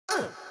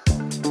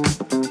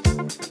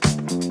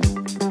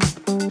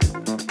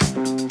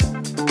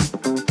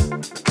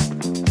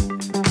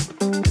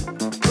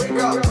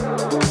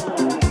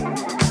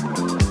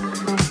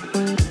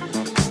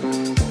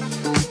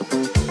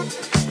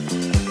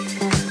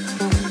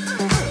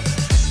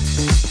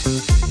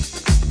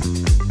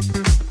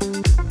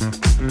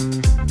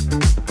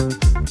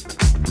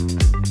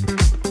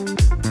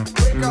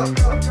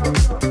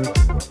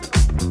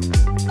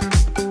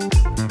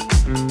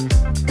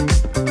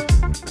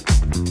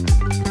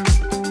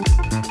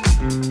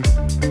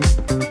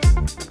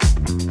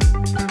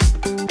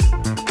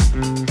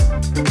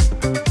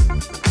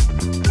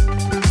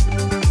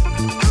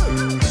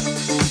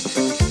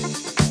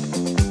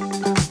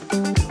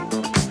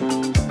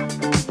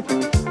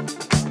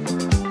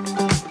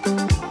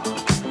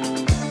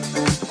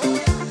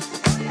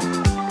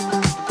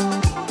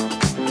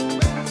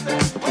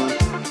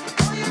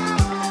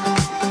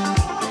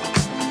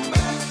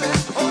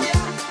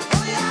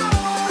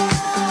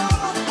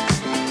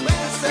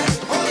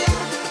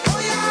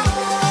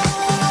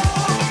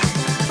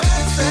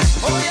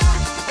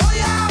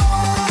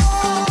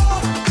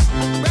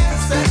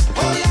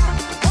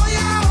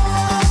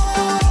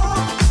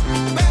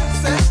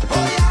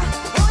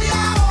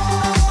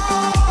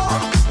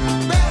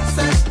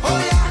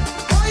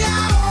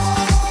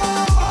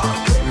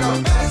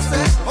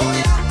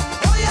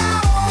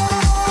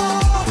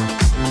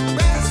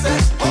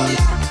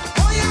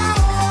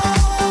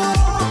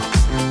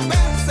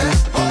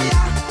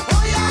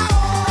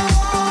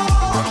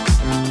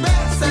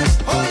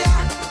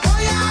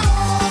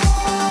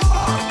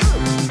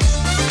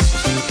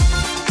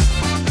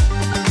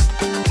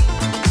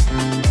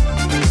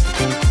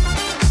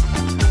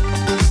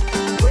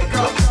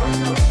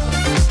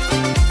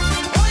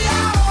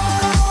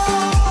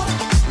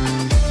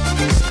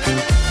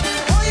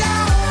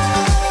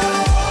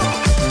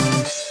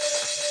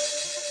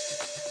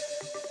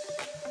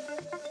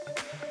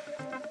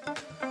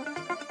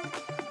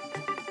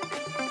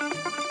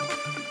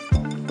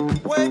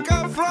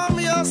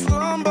your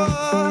slumber.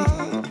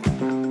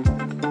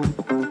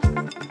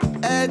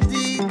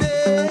 Every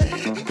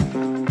day,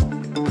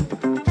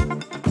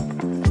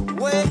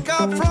 wake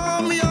up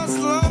from your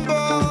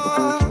slumber.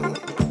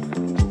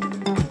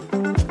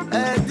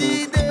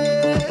 Every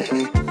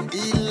day,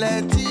 il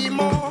est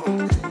timon,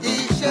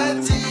 il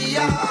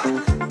tia,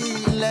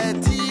 il est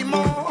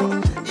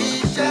timon,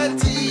 il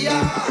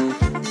tia,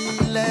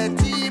 il est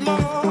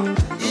timon,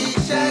 il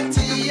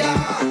tia,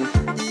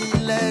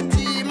 il est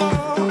timon.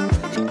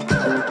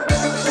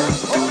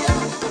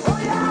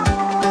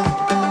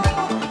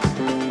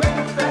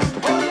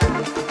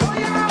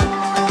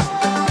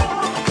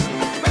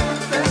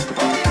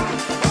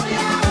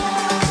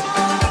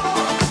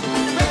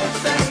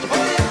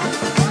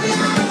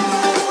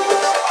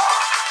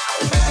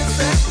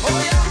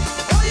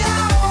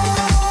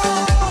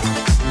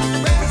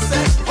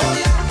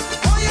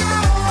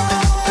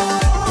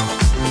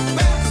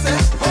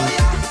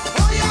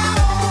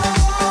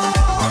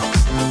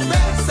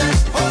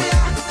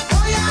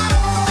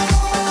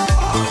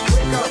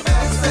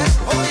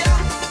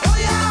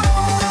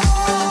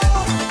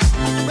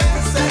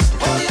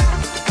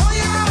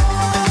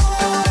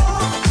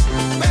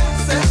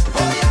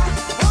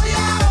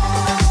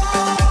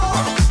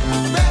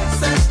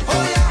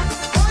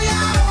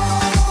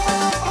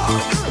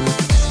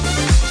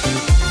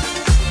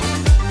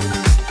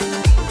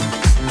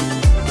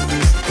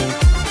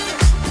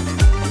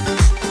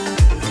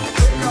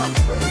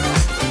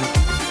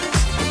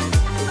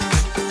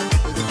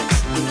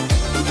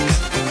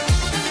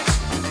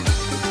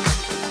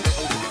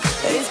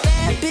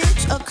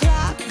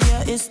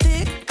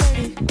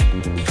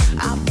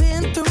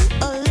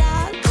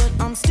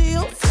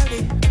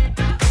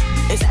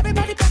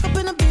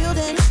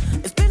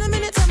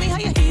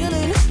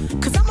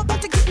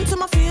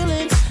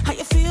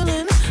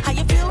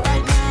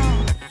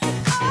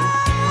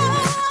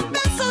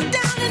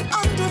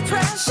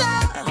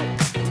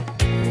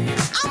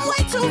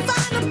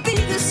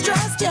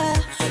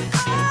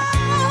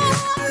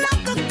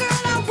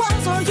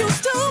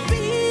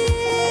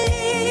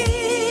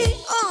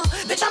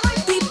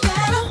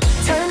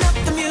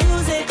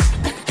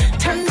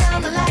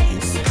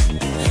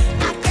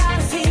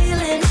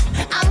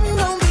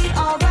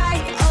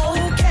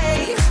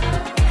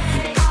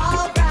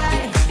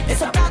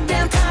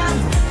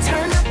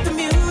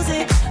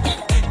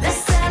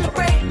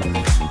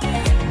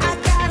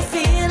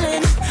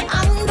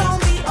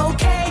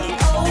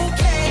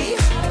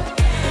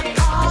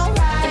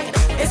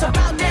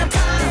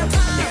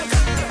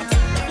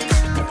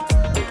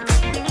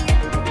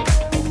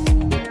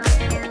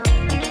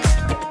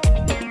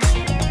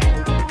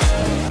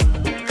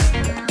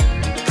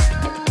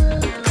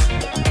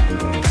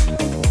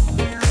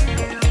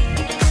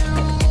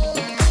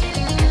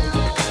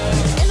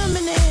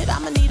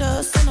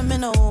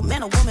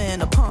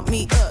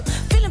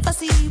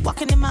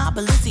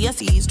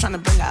 Trying to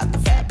bring out the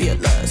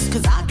fabulous.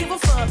 Cause I give a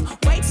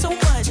fuck way too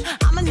much.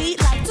 I'ma need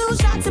like 2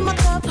 shots in my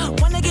cup.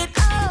 Wanna get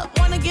up,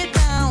 wanna get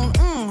down.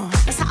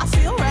 That's how I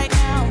feel right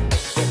now.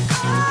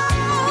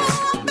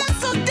 Oh, I've been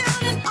so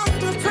down and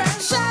under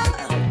pressure.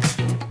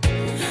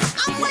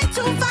 I'm way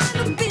too fine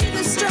to be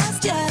this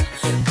stressed, yeah.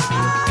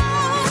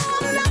 Oh,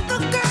 I'm not the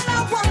girl I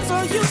was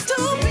or used to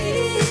be.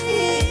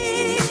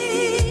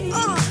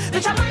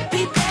 Bitch, I might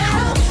be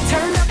down.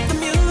 Turn up the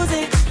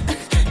music,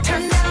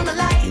 turn down the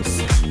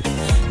lights.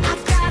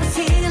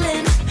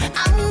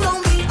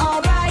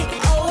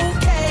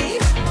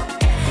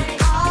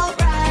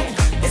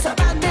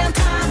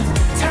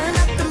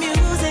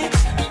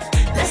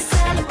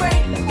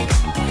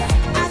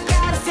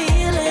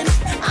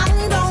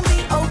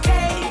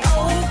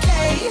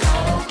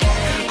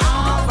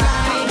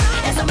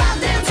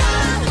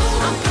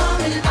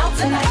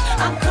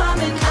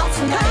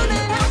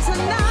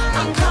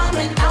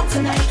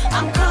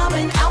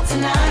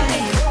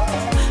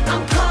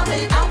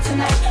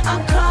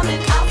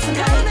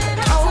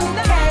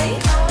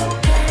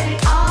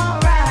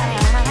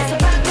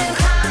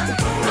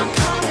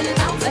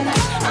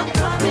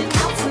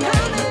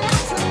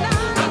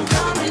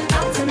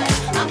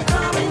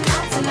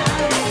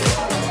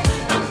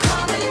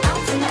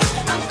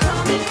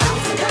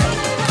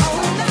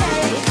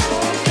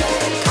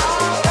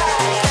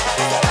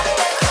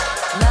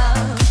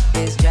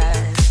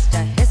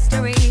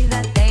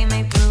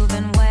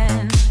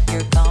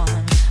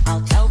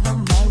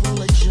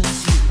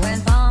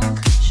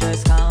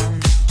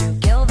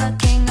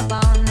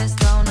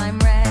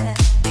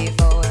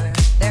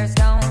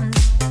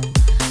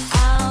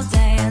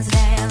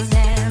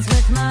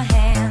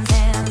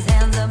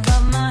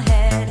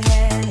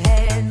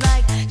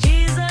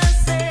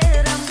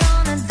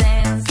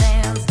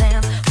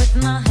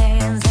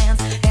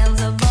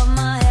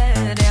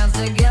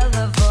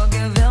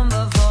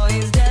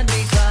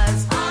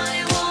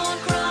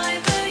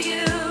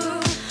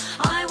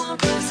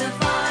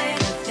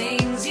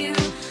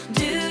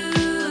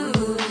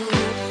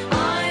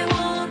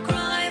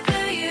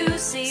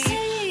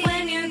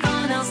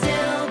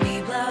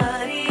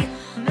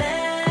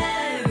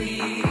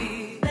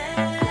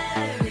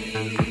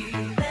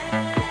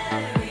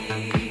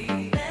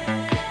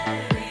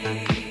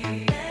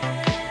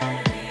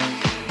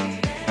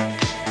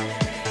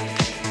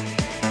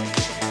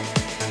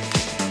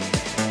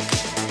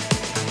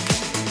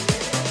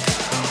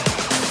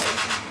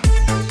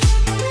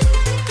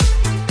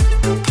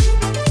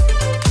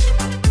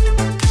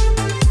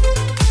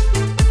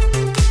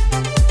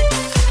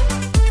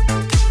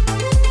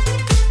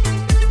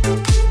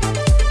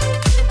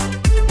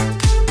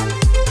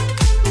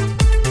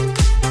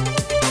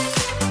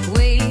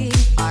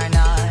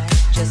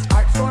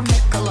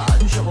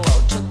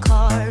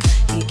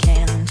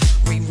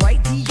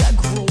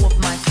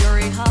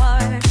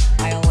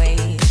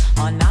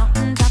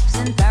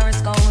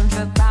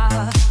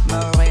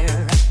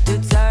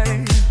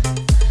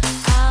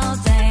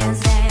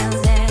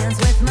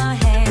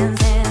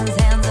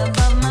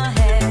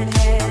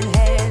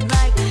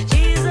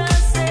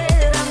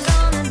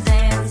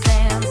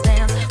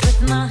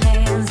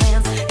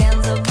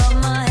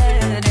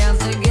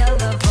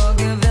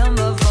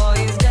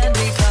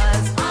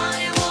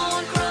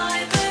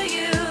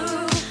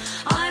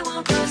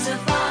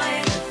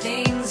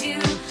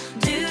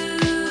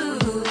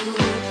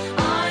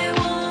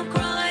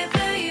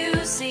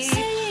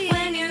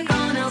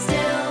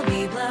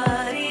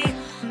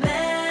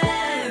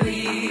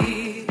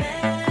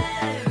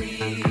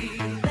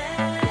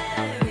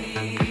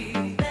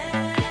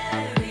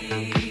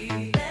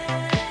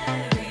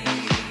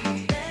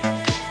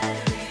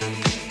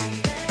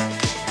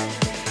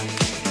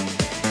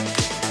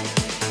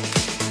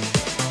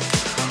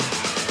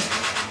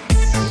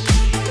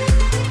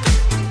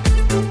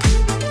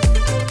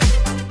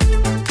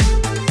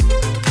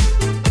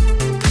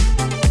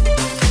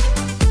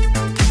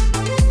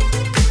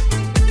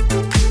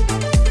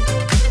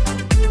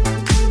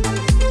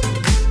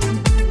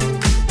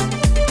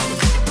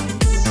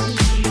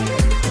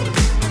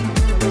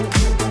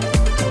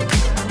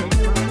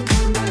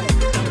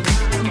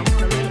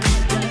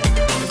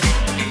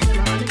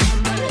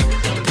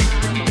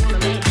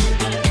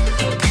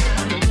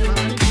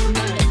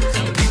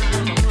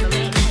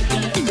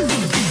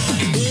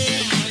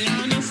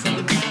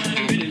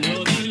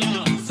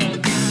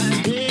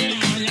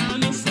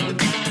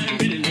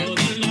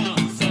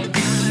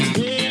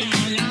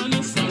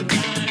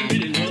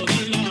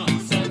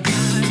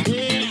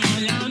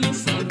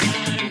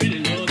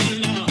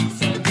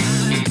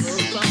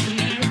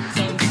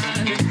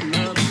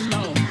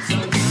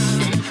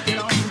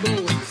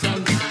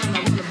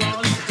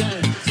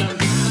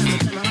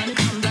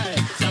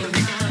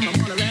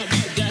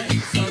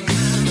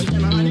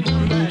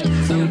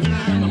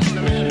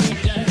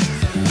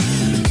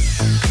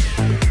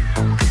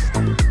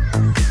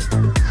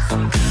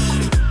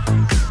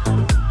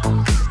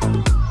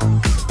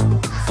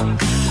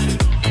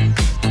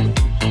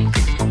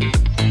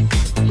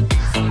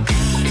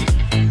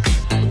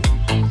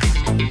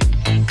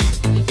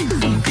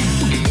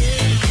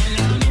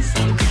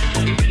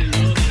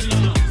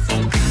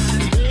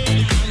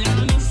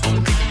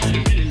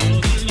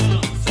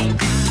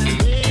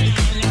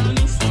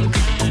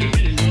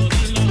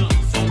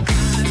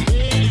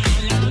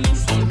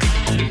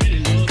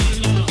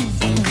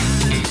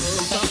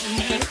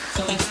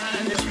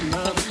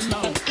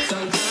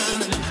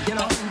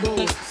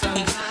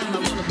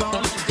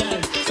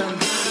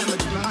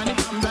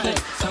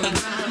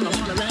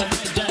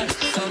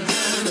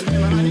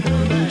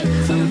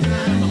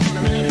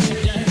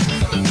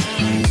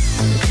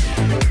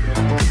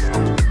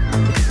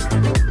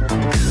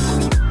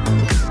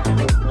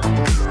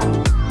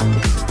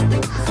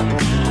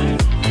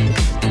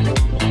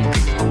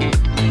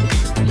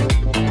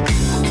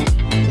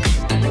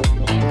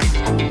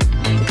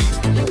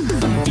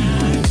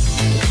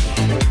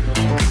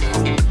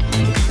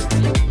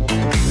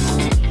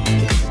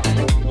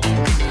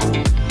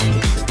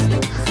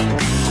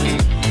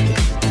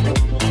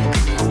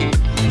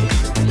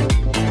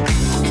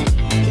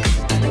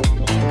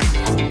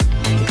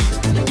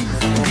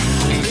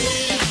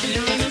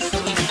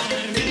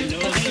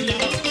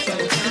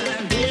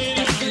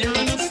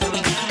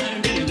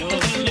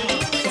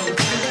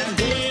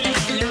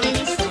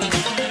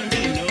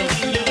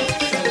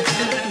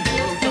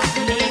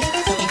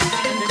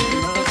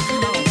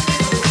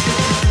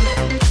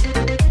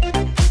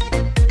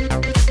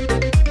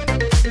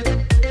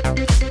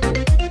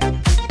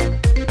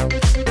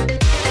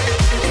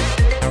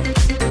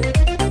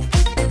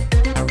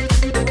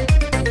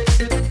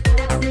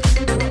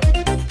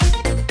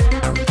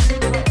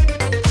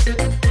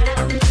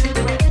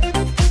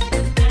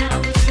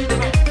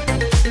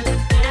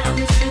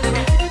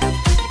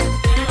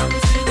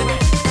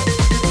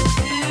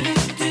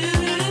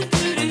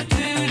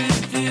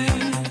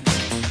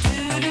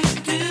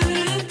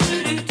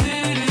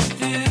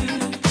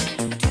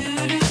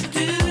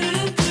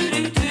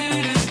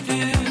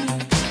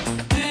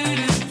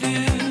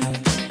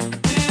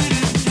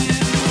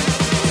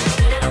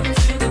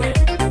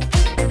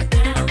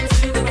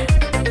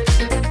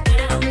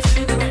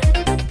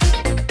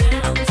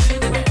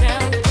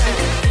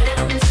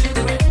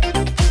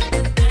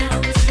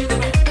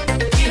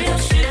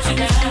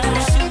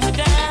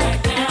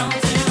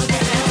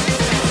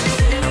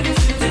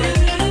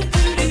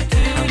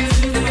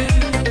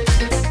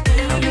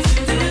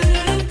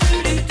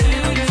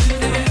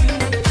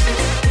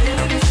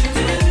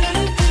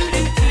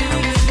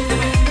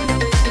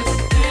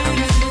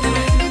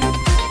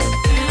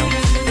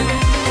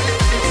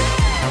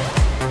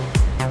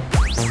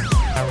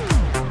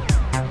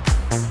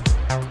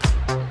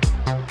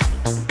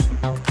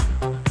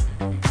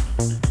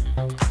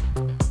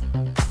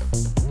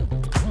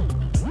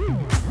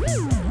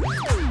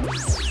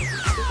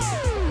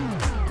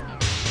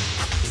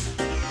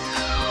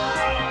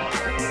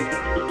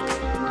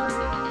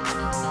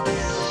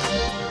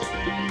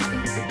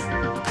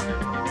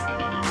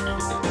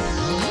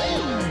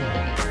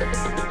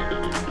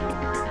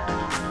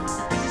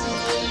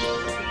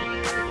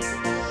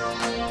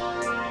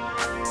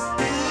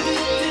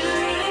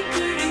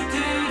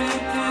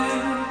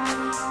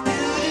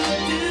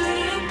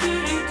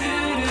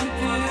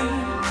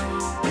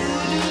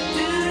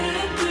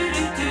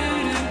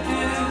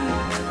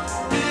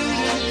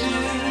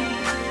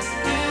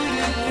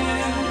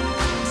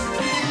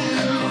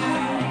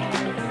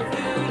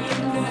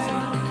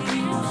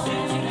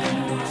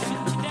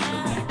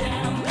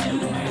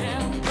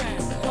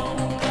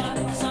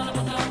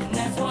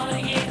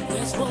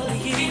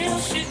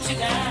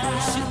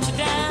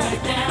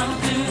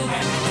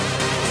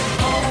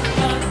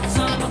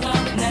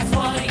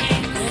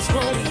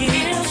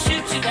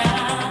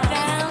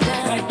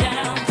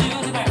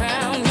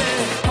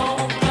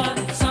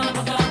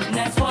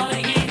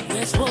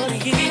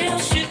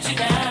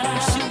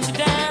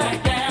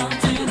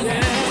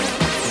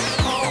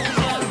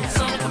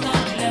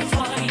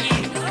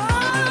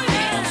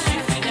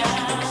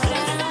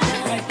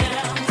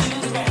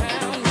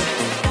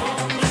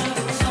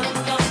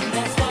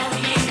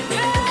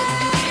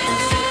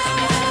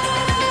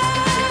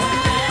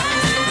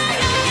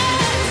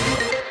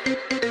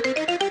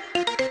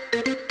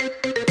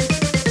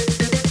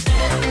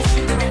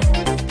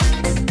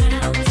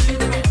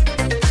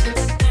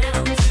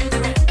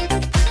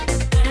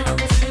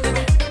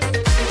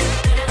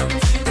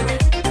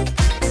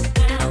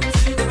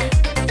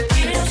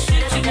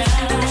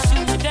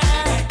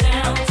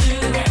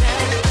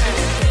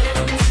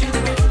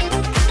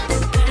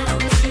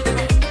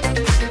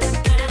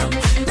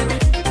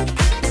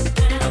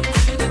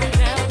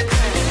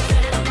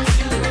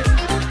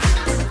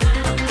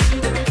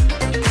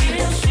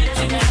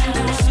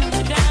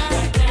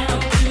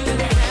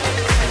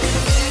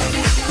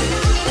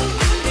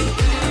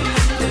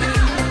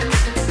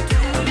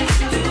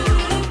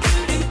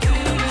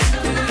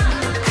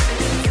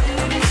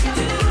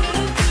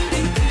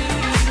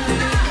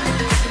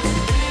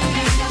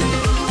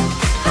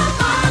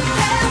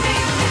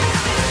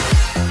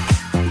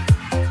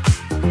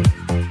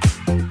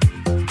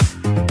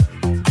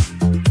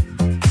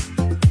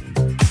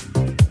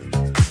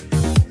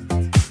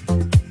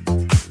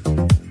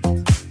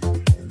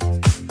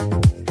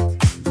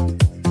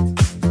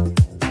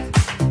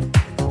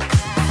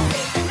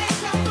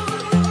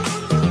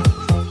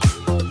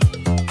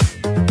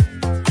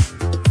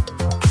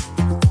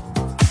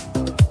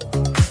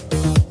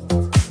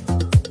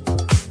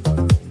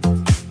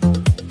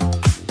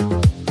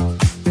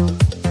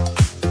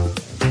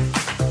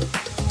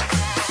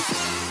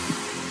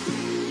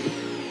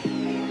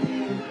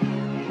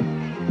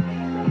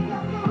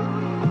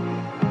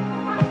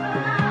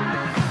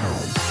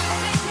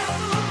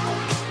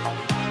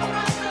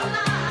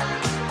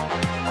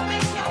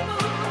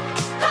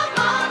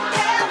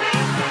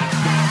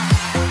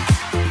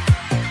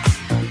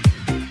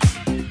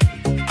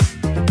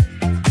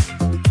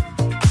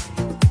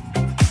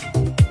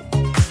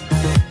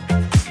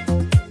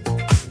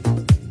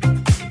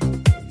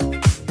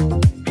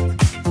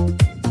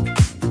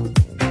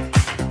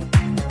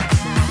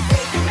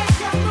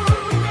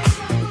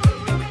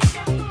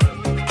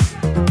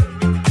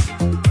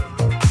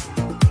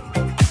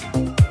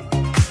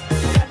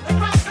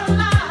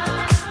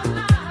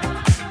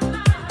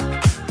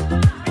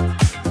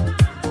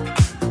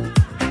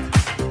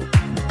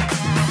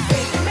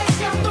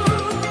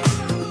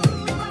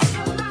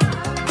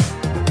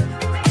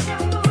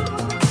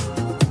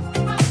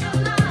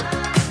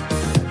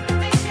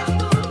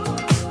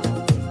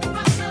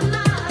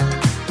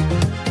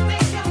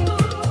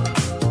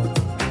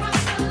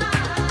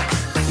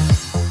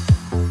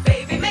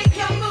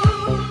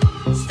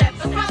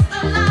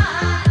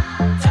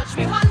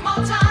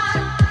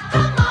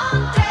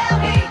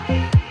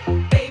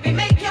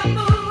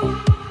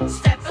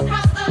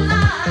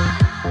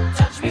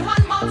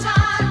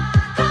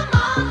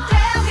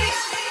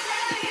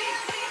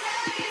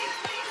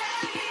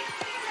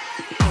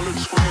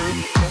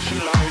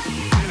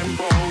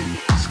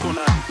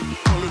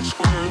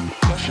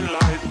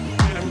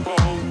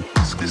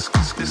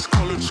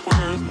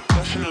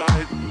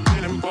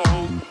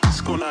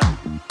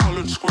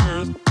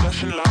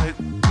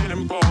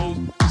 spinning balls.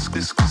 Disco,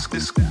 disco,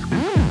 disco.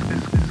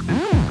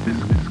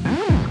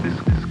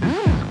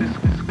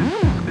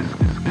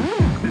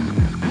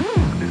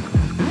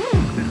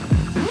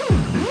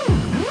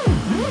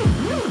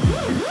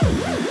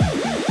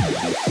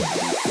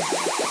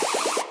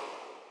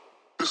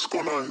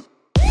 Disco night.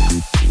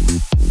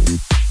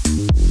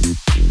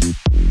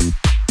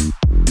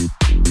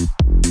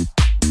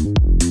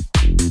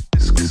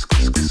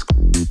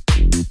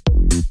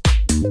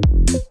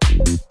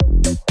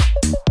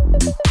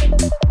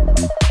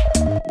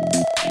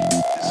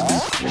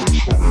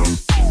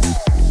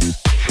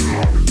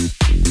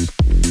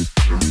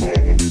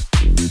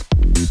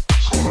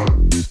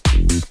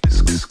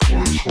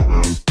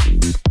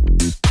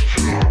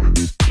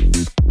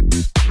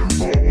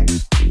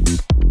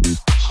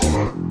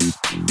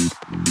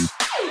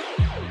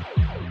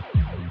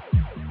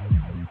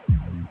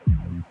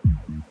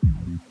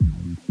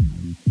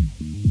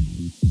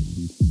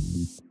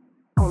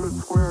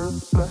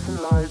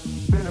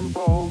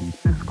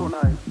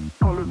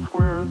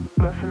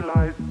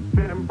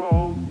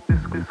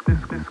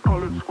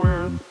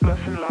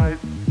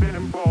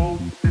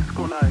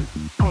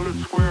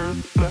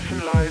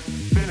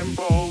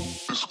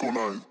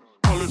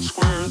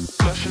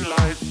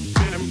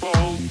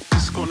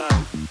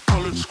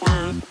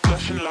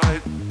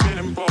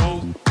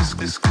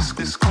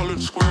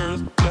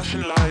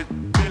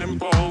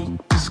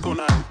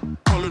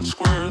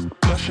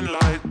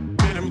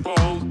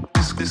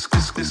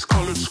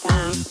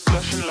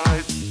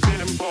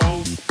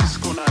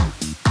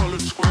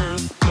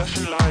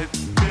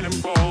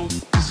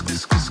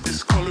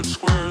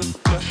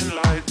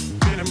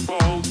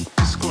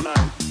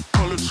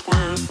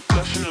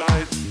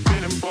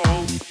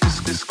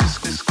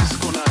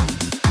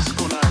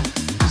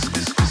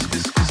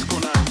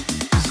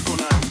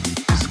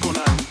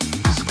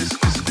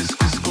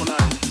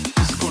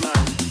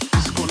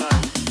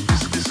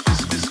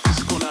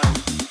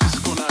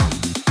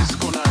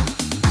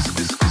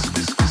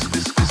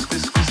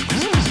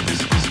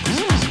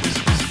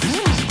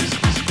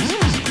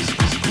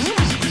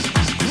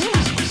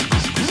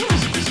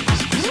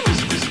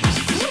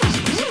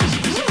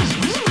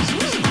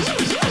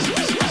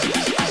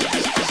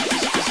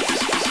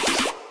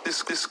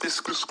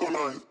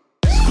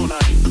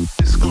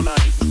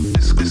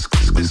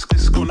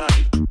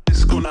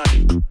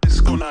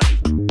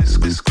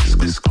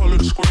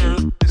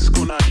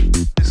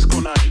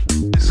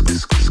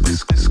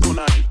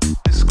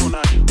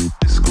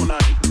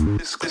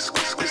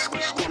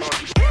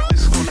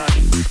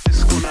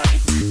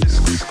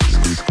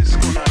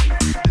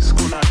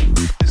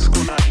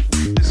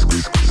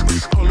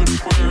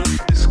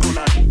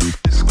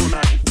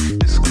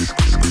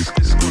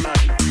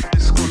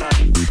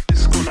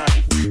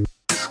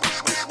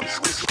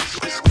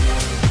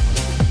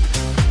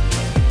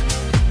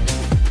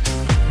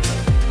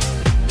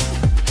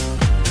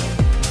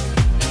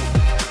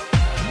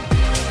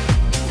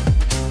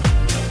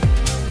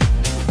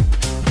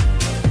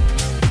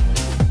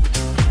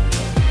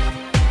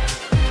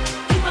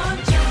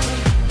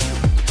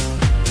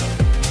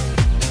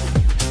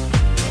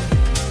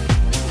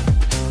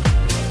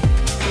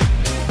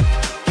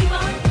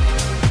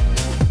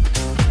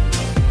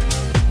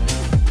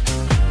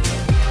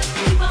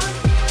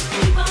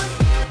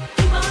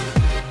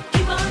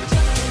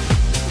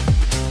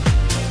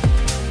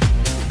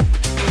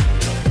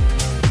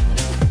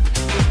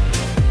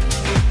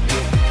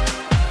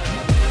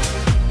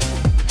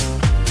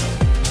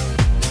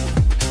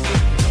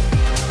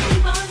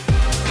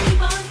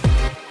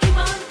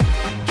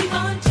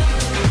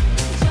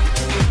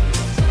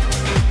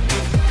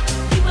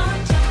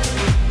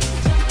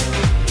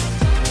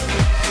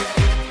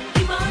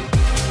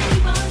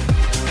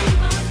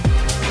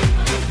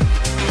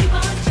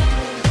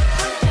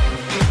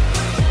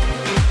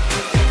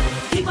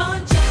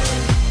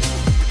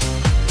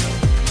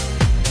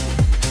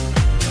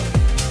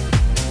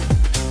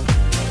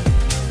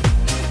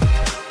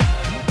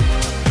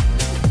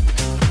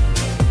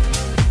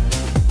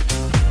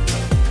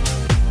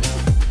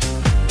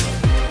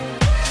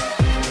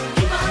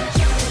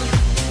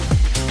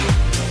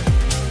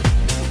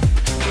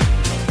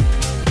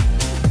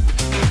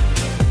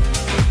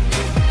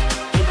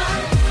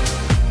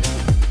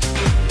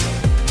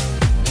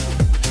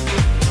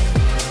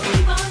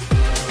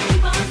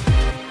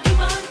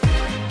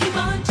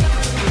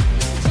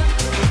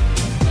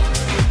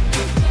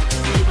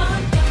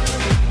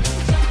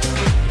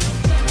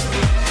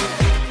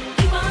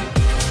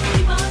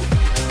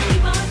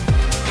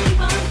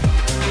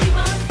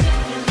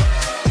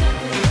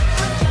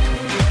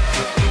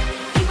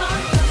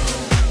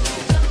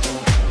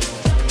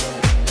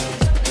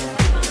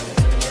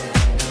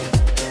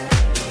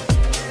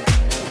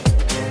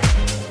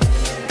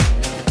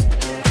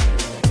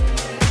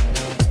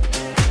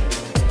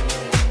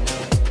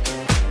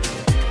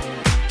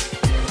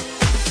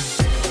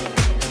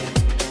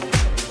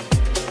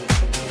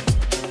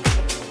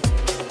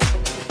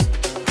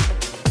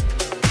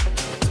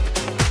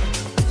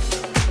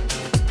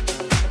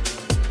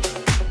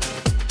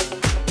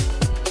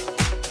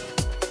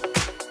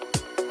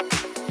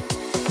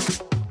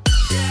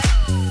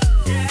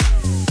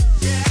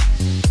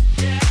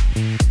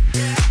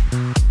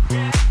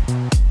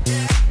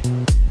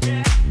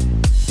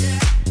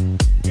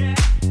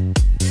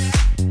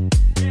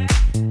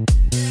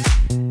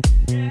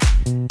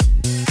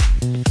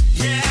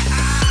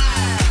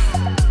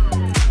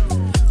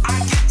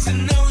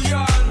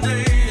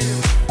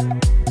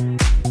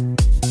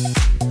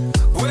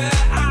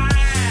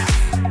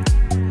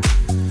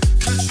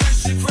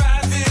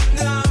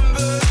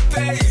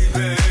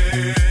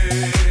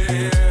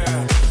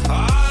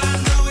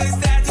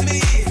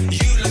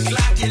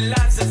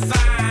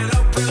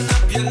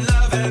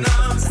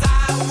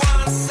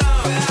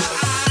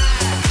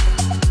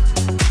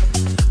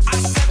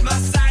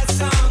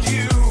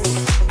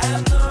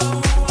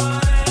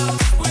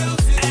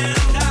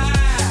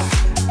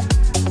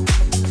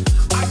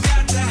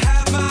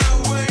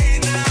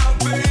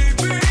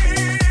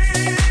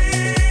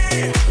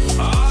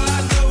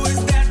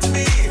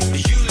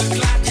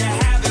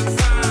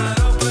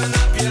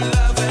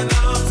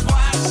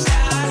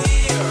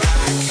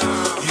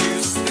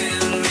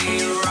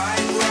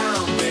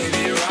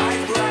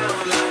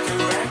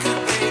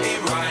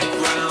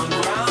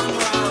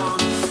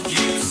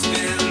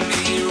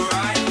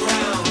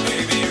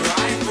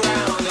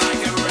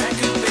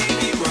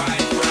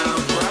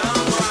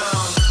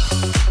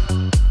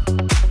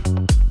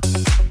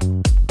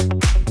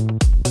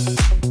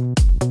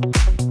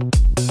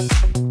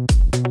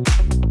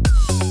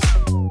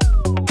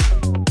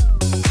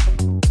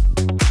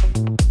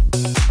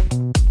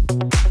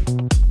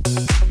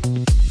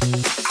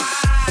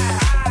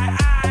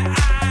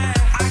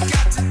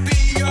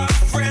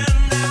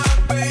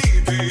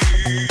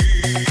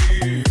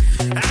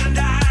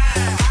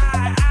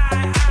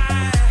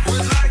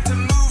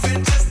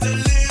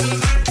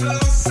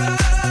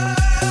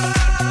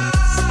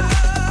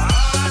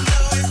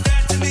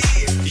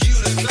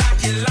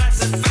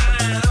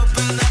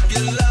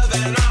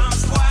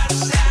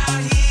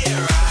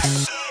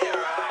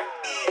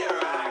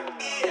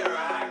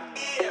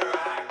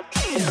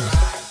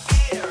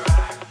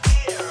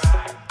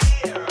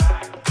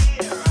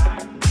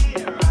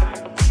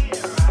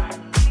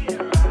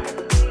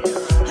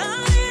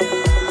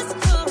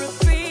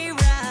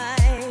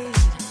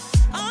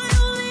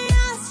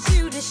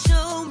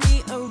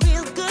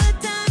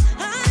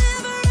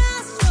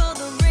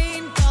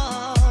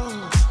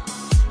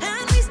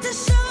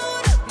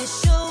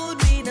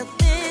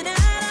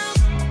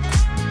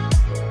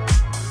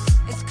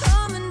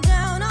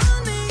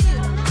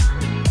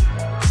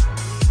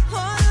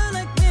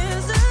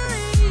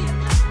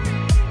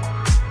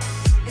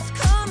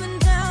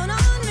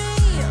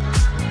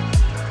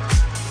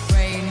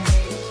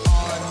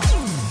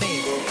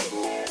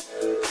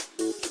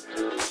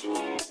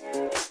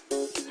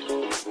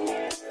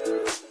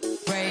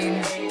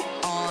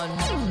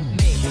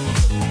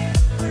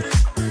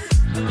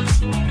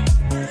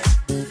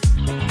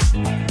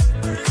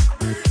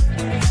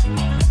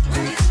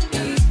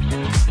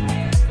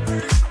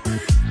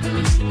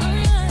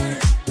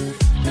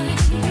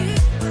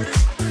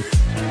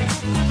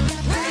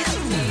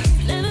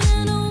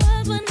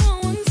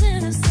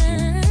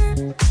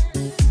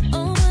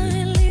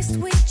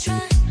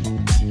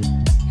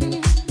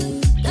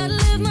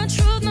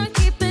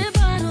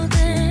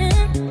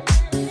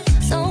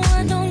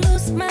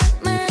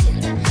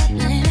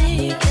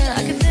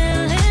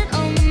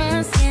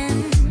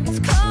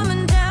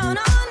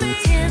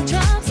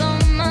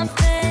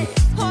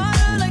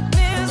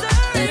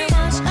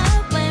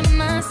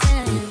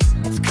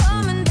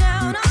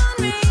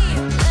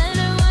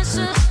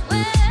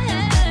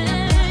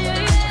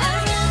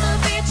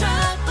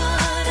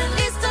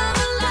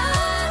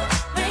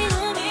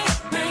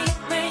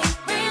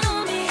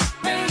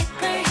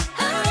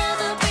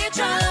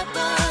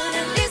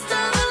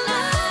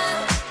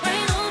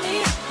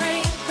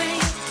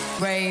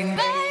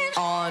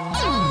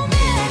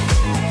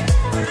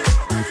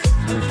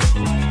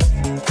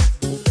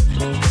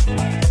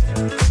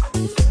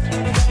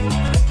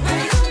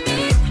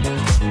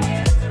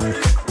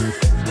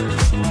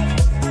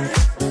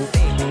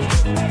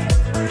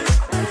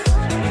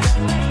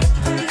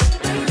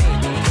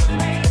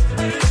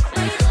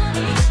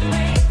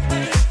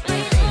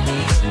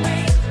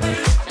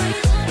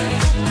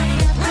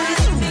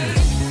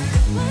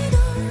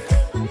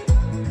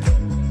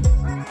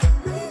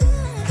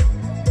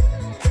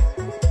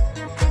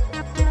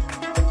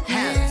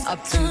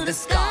 up to the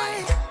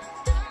sky.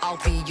 I'll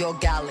be your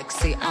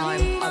galaxy,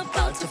 I'm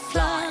about to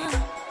fly.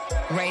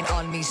 Rain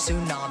on me,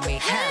 tsunami,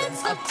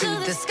 hands up to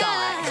the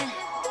sky.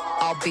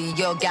 I'll be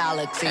your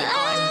galaxy,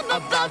 I'm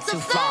about to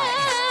fly.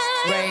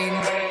 Rain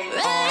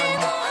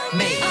on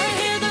me. I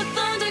hear the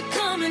thunder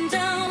coming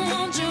down,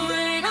 won't you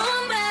rain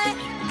on me?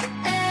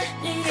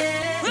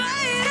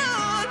 Rain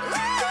on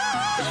me.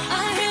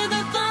 I hear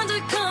the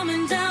thunder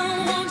coming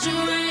down, won't you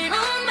rain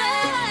on me?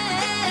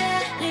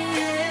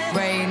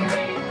 Rain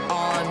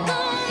on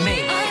me.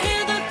 I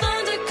hear the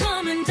thunder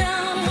coming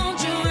down, won't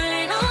you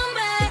rain on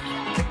me?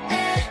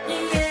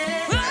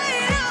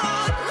 Rain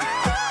on me.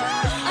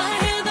 I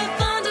hear the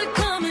thunder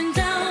coming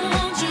down,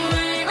 won't you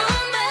rain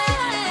on me?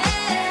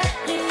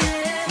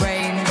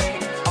 Rain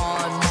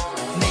on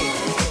me.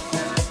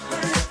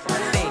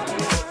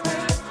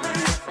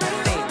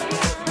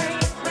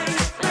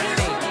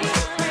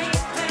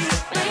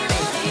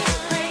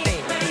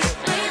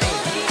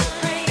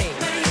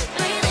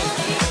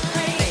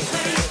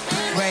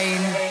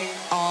 Rain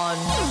on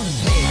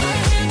me. I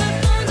hear the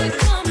thunder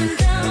coming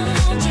down,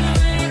 won't you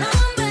rain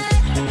on me?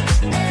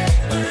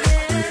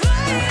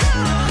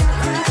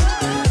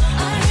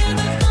 I hear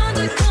the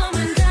thunder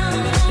coming down,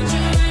 won't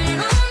you rain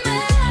on me?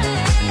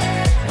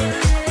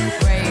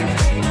 Rain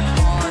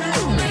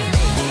on me.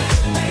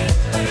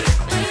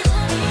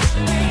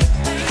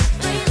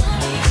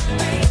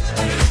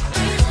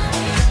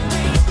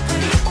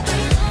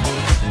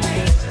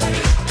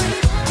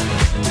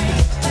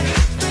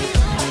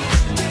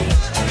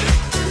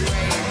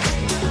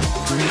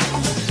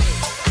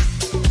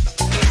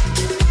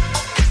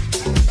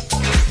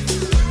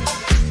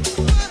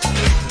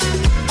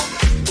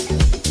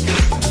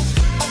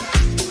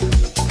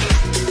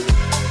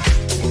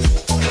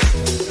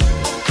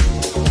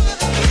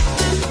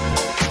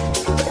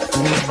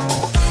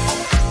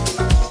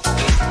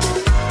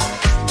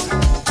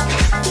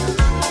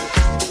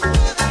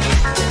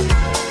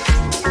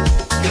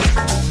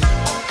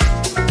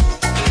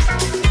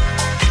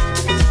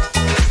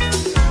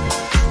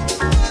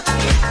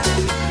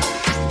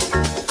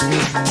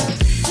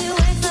 She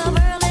wakes up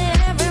early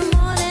every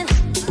morning,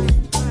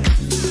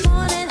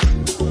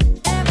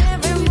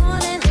 every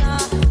morning, yeah.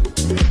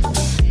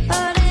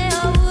 Her day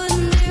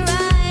wouldn't be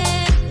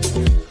right.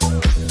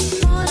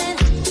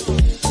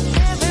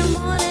 Every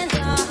morning,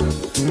 yeah.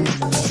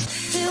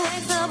 She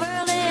wakes up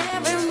early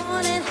every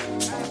morning,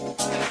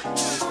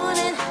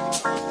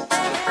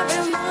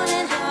 every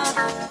morning, yeah.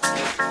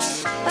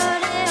 Her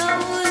day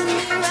wouldn't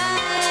be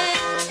right.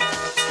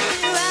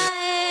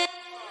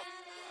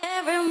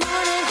 Every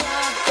morning,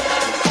 yeah.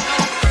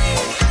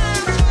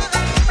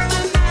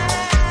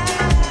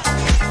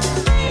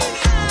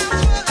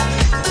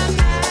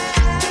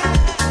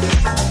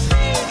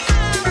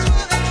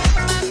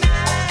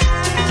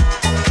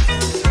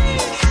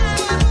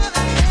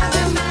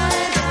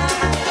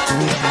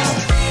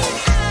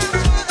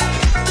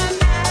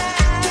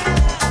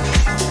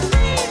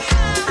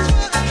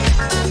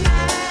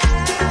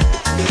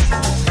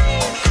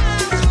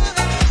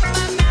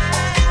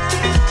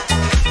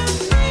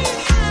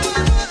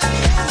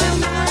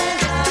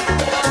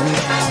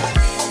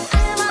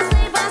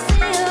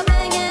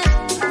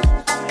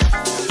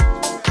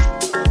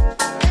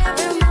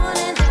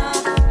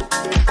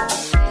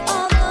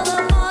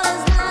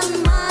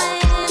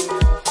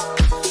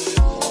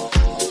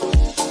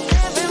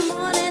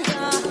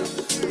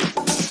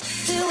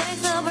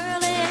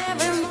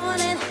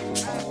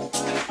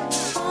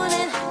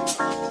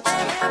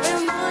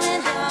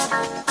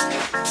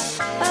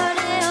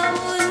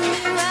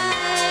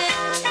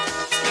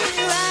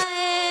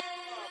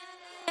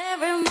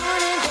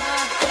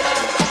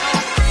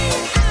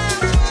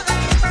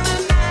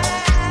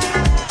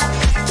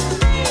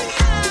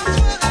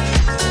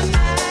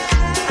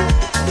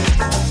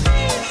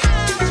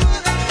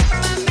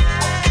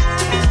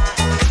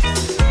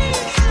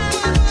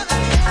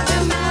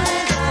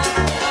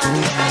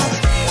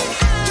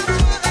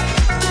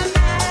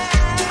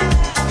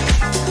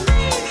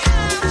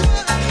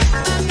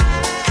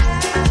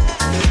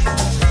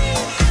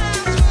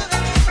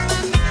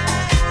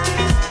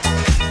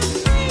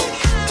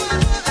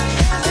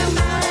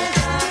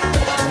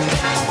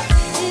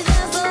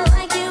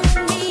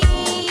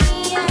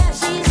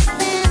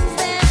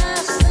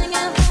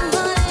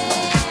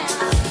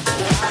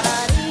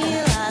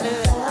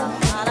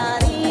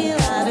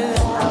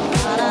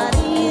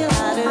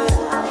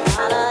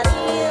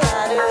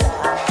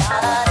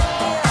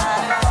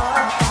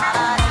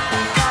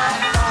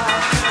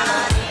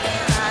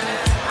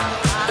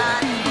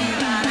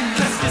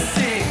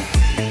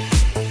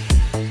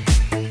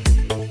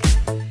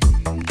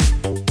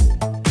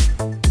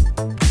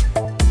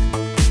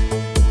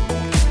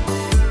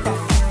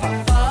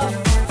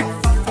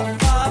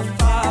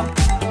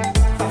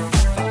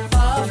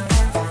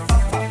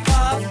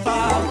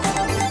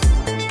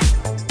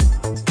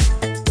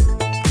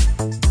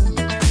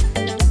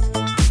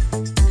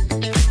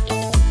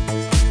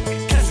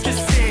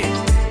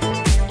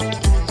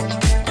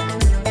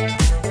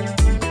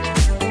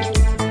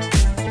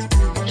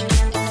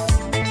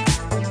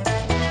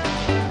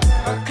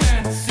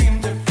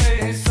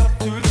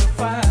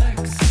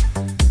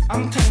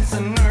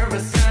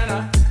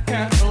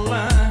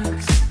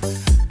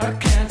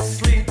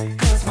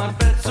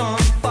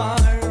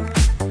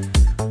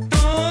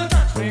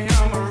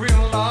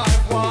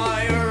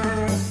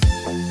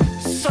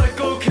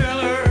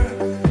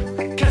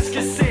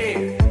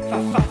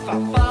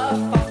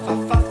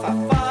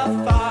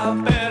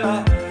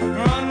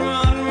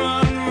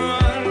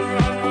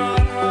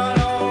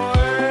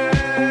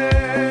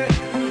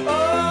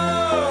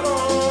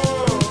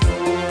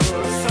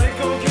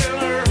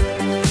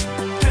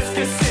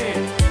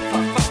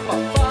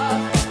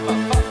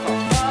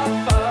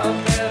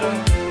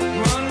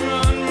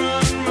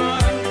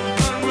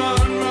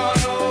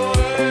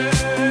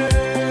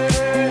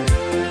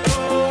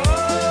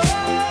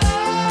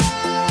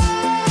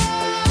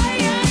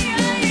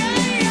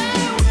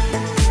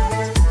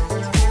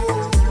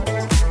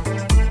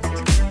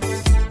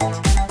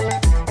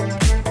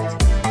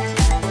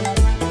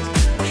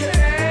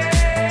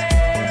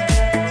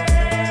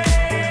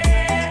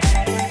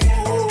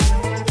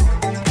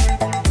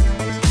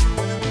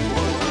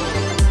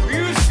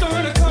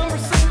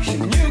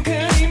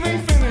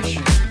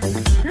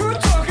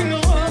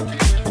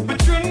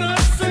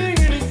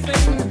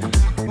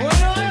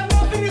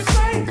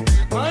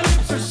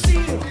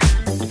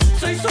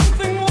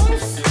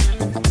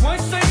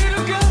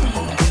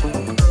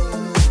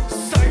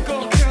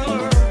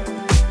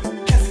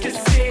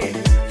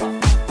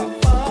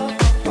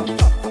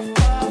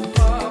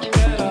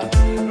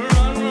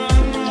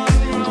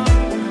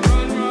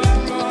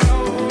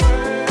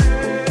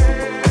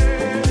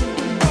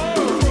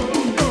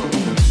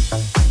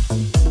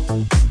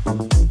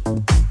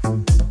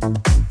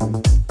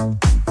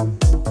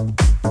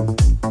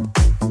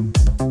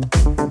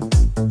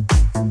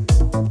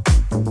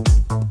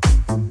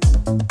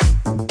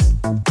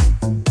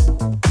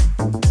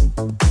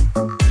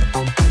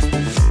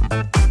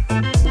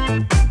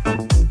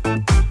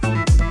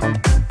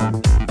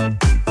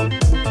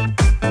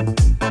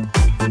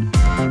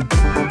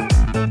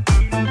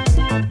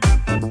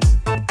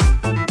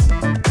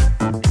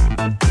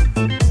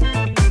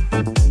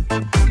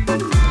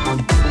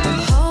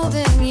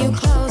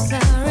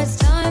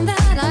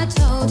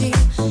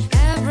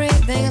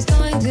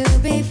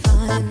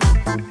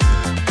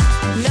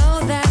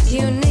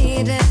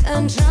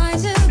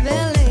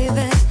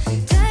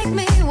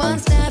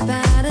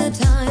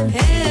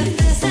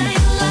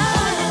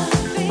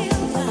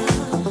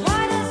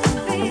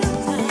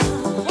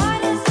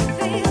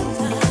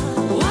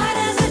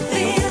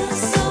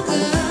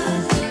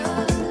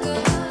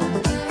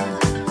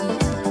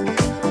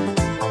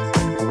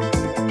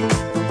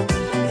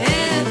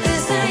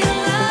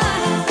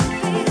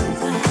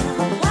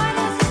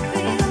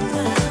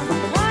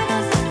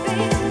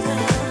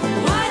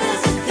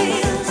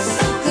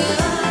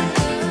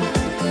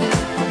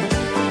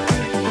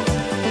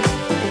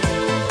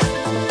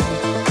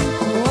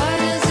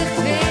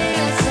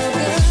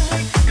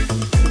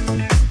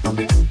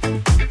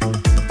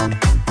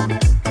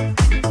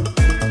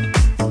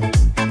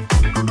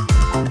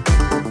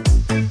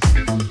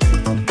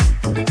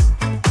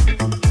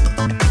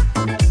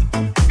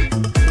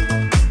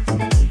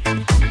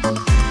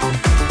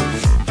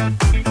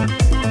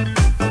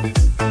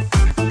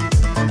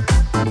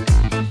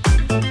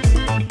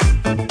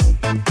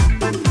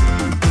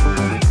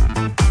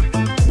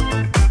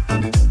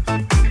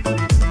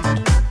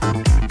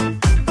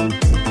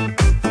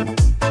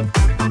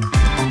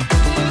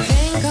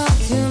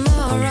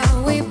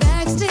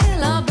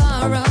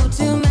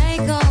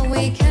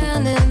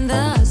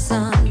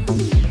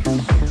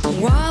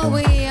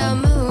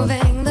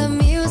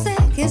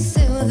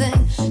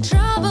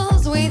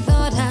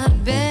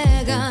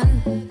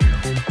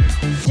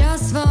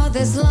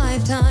 this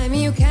lifetime,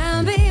 you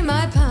can be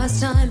my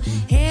pastime.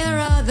 Here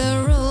are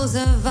the rules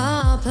of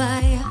our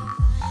play.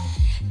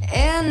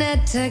 In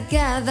it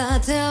together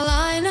till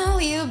I know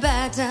you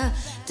better.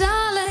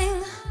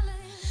 Darling,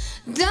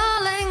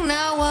 darling,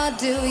 now what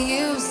do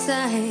you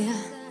say?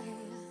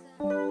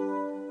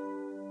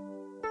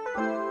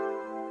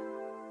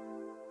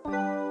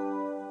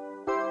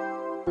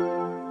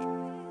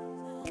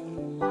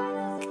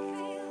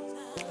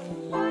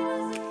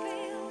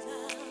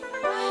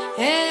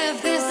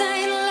 If this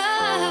ain't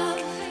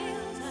love,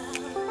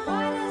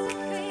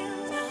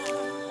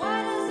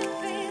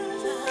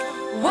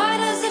 why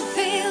does it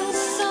feel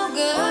so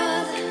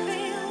good?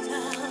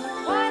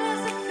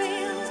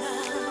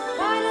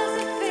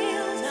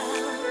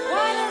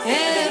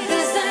 If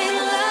this ain't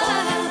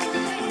love,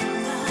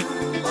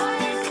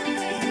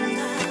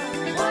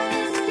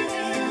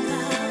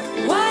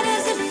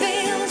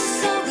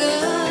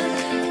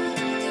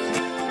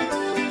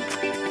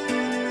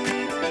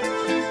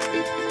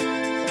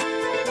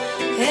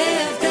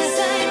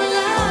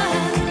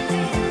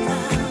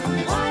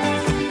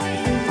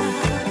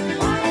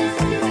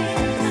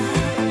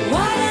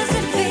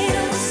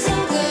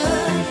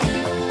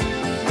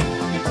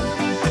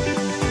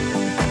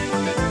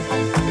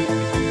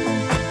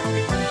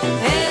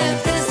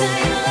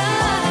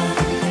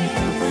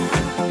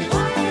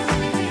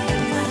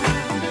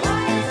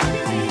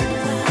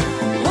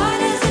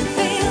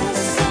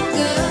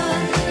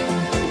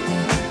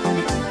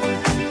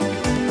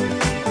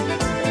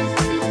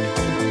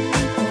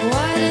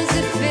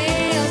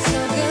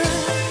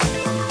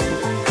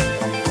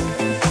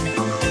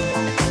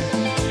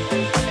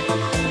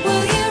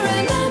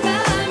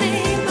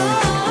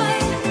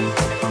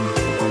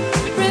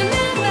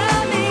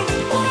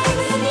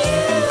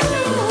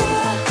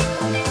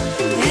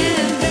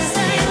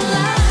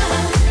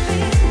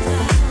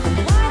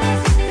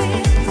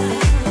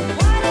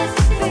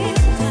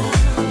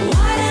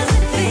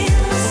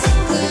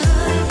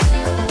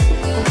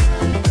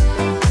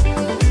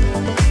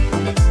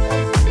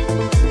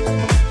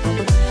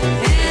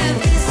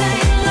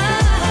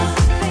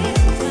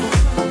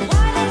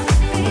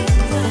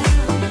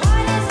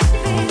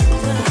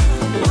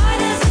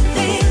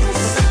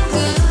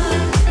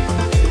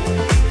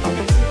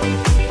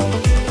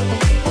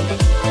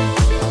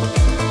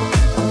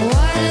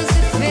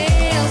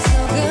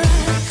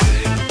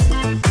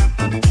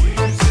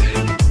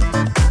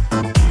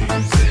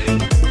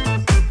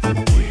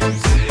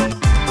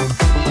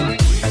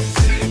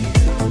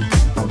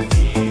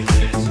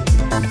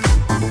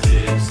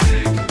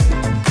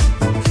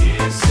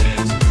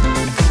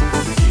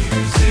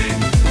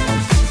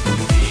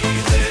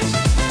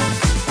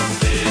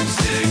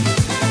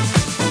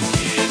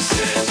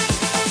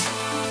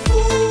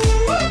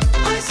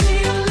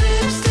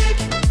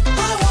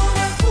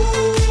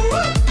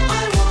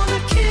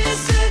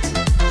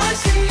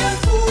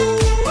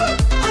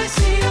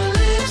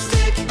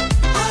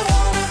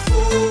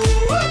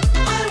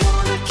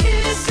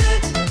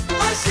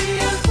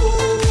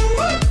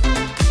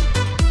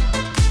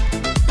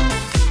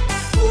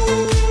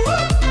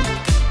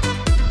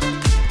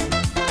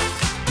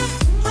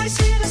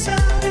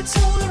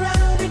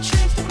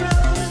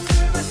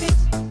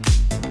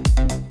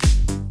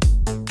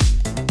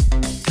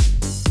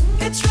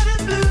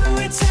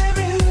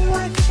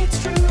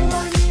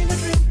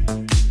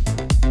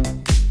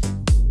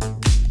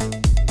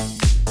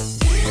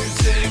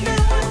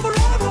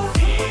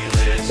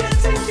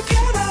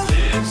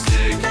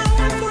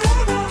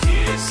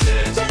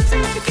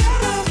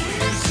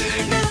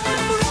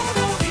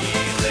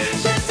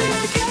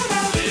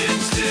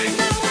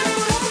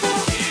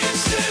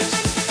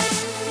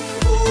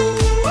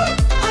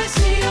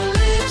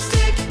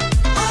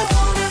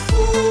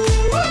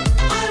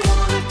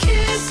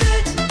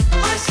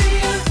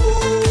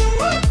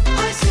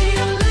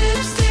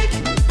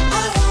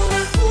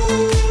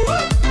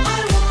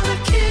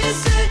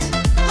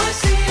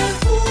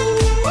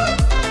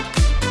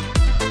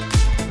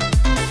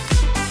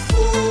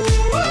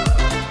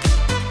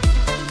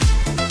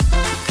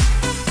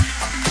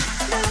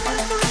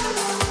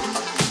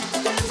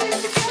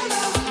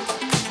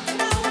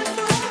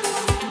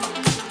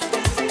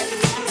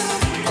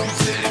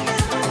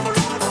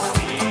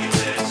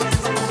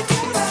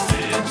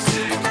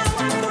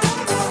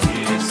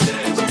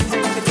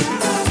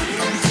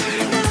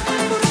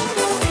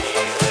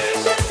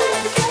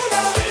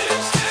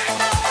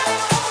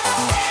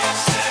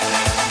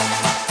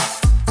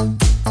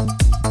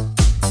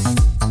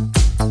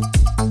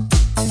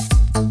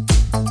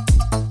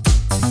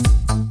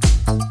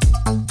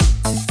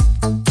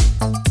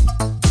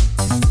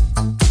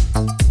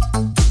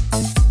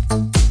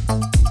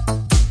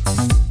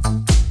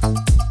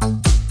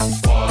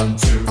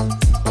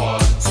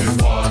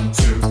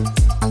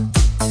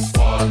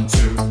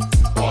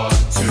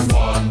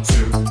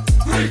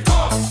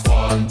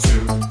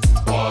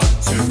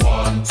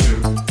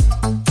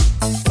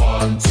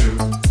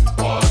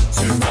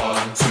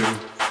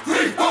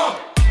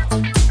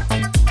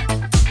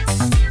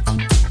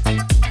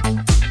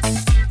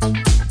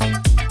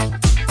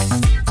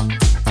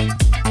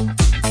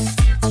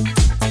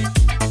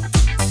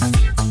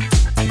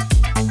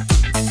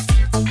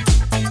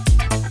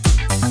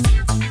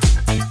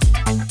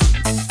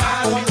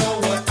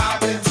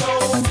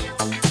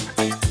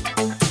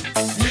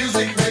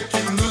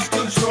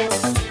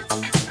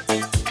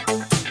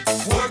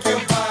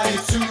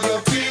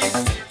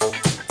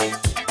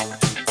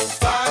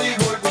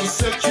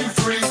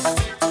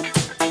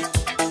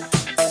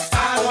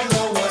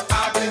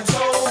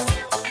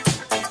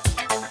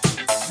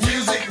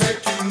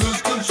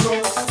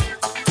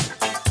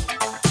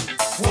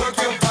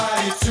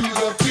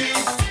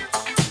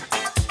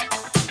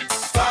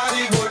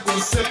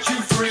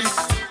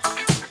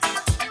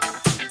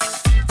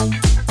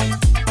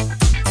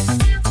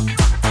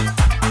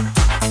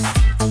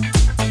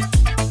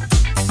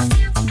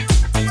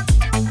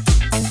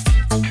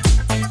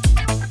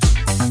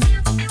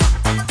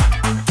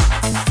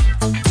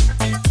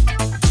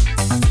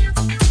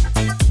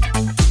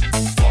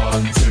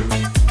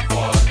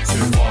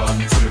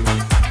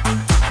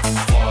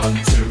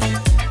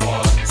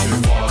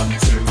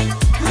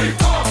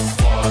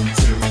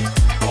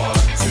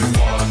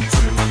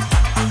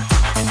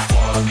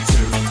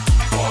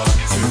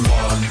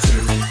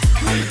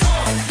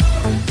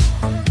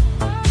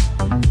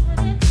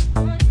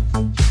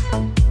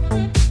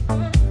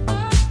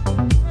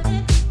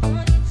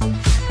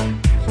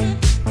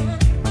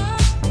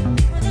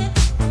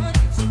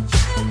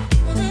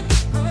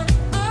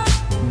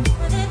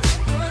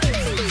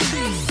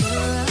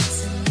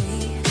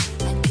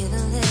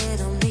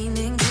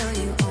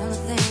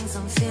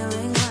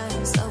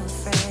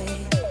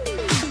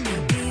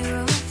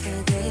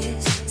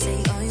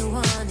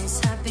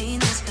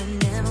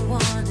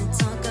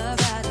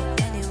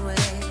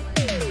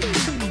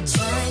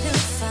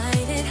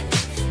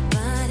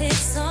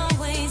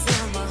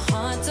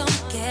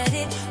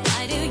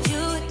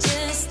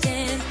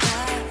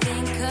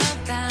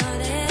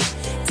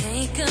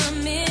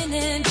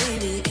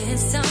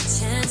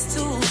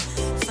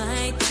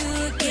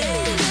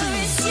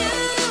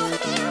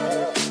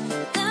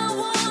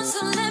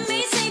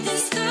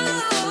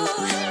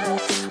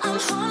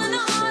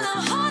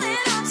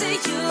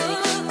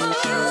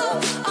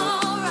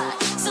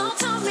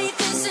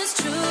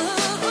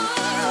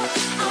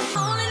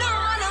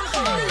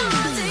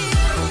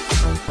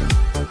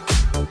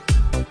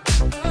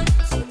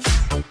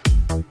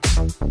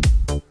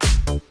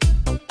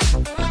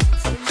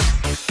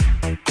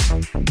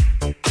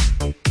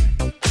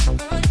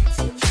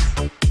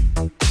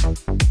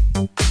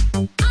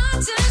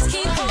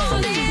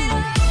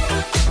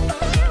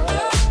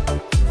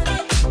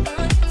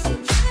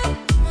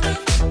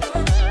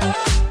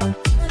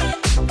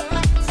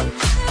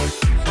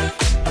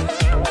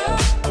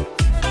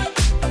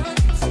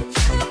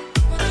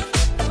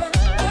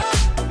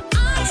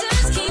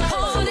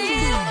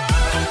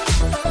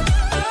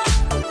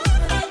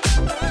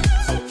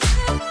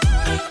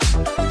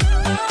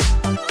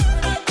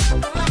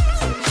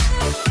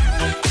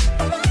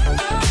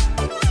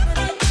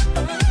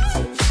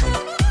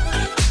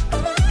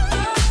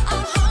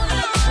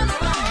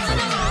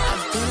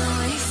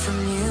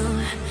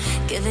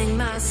 giving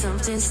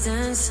myself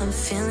distance. I'm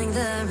feeling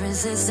the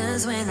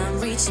resistance when I'm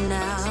reaching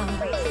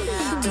out.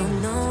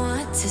 Don't know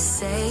what to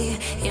say.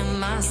 Hear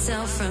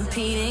myself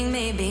repeating.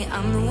 Maybe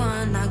I'm the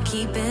one not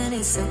keeping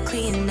it so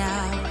clear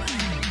now.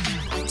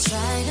 I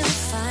try to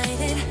fight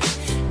it,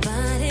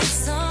 but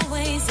it's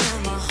always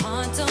in my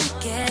heart. Don't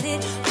get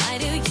it. Why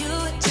do you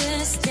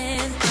just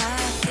stand by?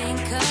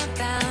 Think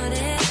about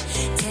it.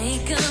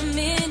 Take a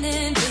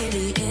minute,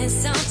 baby.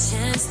 It's our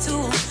chance to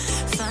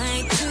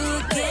fight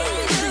together.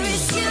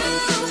 It's you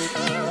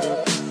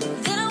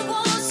that I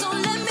want, so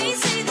let me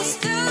see this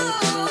through.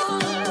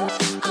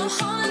 I'm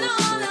holding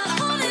on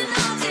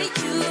to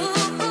you.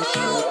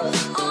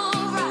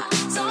 Alright,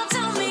 so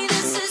tell me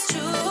this is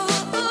true.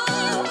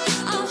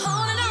 I'm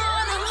holding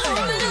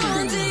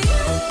on to you.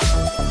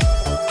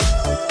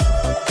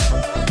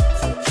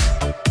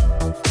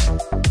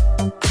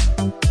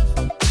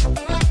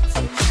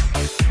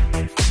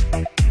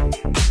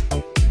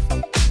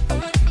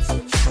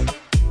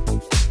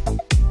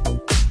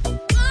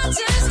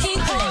 Just keep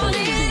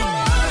holding on.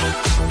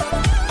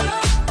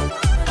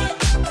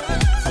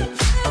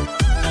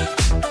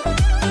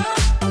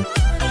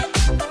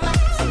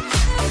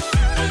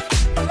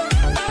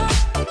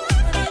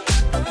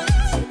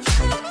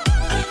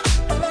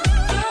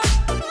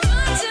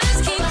 Just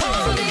keep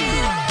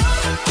holding on.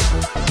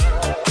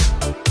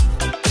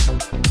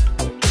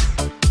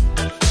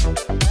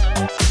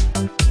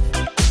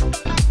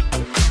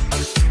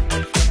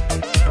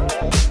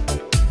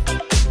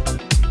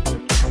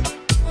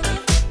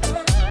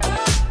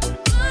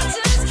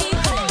 Just keep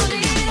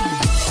holding on.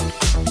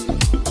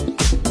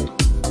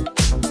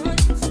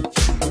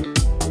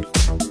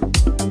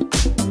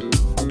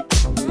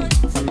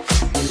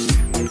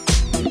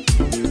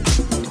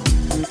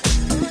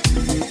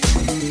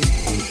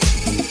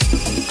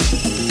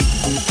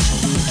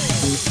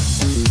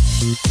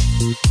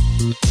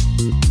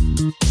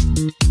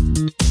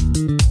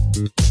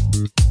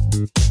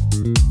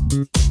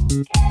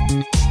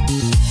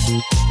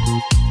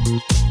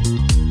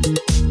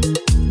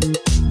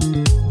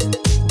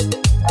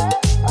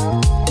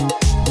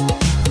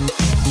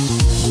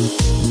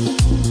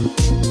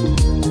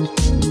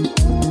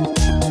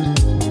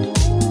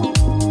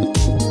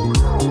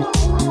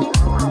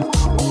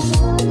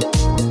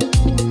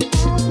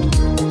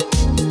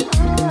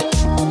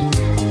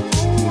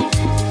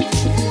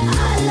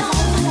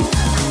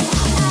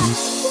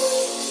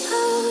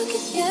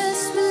 Yes,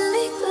 we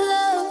make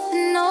love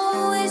and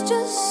always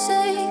just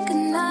say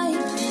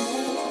goodnight.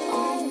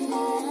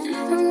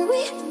 And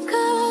we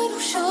cuddle,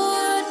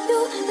 sure do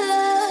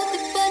love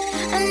it, but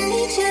I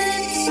need your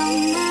lips all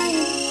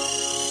night.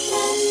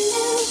 And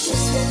you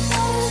just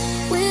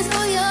we're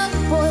so young,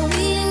 boy,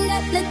 we ain't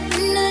got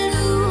nothing to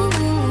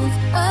lose.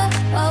 Oh,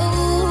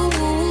 oh,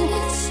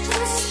 it's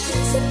just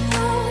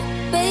physical,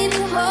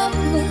 baby, hold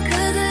me,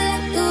 'cause I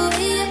like the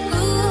way you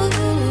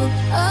move.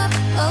 Oh,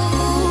 oh.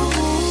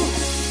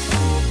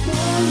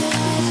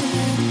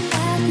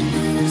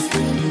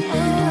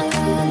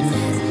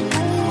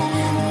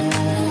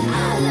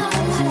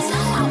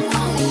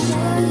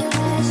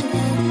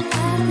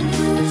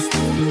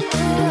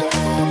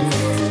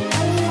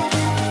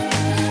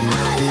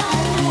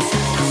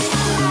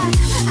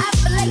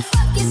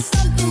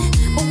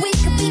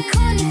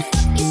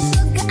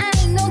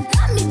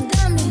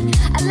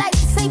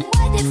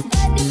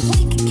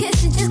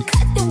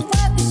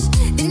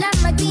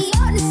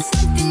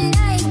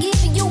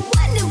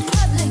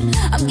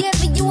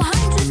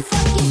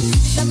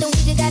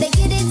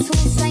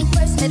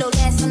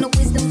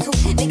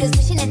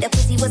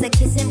 Was a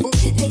kissing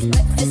booth, take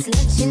breakfast,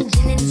 lunch, and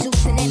gin and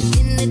juice, and then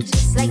dinner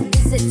just like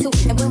this at two.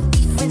 And when we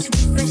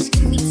fresh,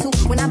 give me two.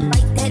 When I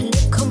bite that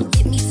lip, come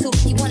get me two.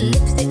 You want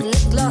lipstick,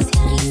 lip gloss,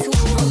 hit me too.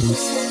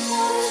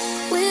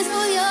 We're so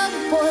young,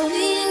 boy,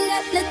 we ain't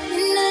got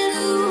nothing to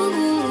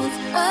lose.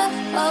 Oh,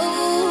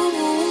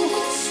 oh,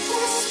 it's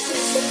just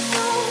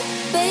physical,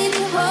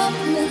 baby, hold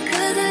me,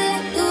 'cause I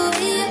like the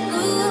way you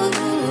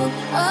move.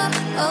 Oh,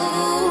 oh.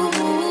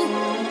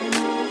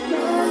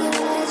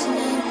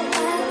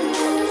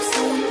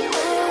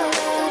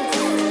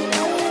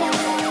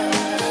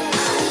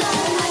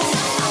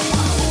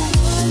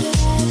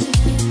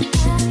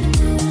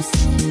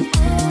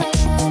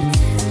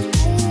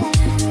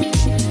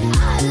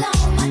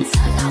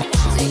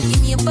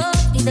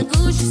 The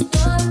Gucci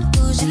store,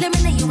 Gucci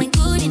lemonade, you ain't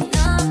good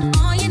enough.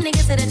 All your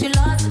niggas say that you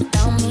lost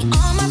without me.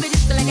 All my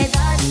bitches feel like I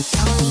died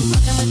without me.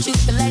 Fucking with you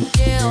feel like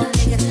jail,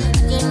 nigga. I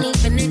can't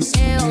even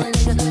exhale,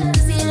 nigga.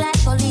 Pussy like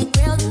holy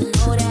grail, you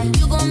know that.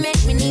 You gon'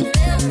 make me need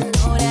bail, you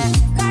know that.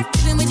 Got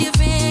even with your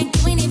friend,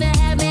 you ain't even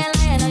had me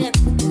lying on you.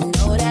 You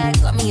know that.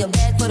 Got me a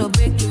bag for the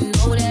brick, you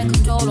know that.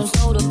 Control on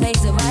slow the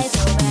pace of ice,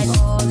 so bad.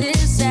 All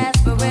this ass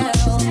for real.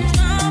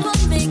 I'ma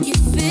make you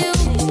feel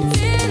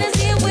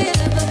fantasy with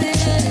a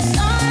bit of this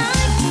all I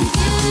can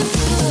give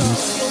you.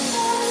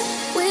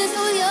 We're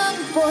so young,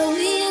 boy,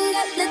 we ain't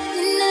got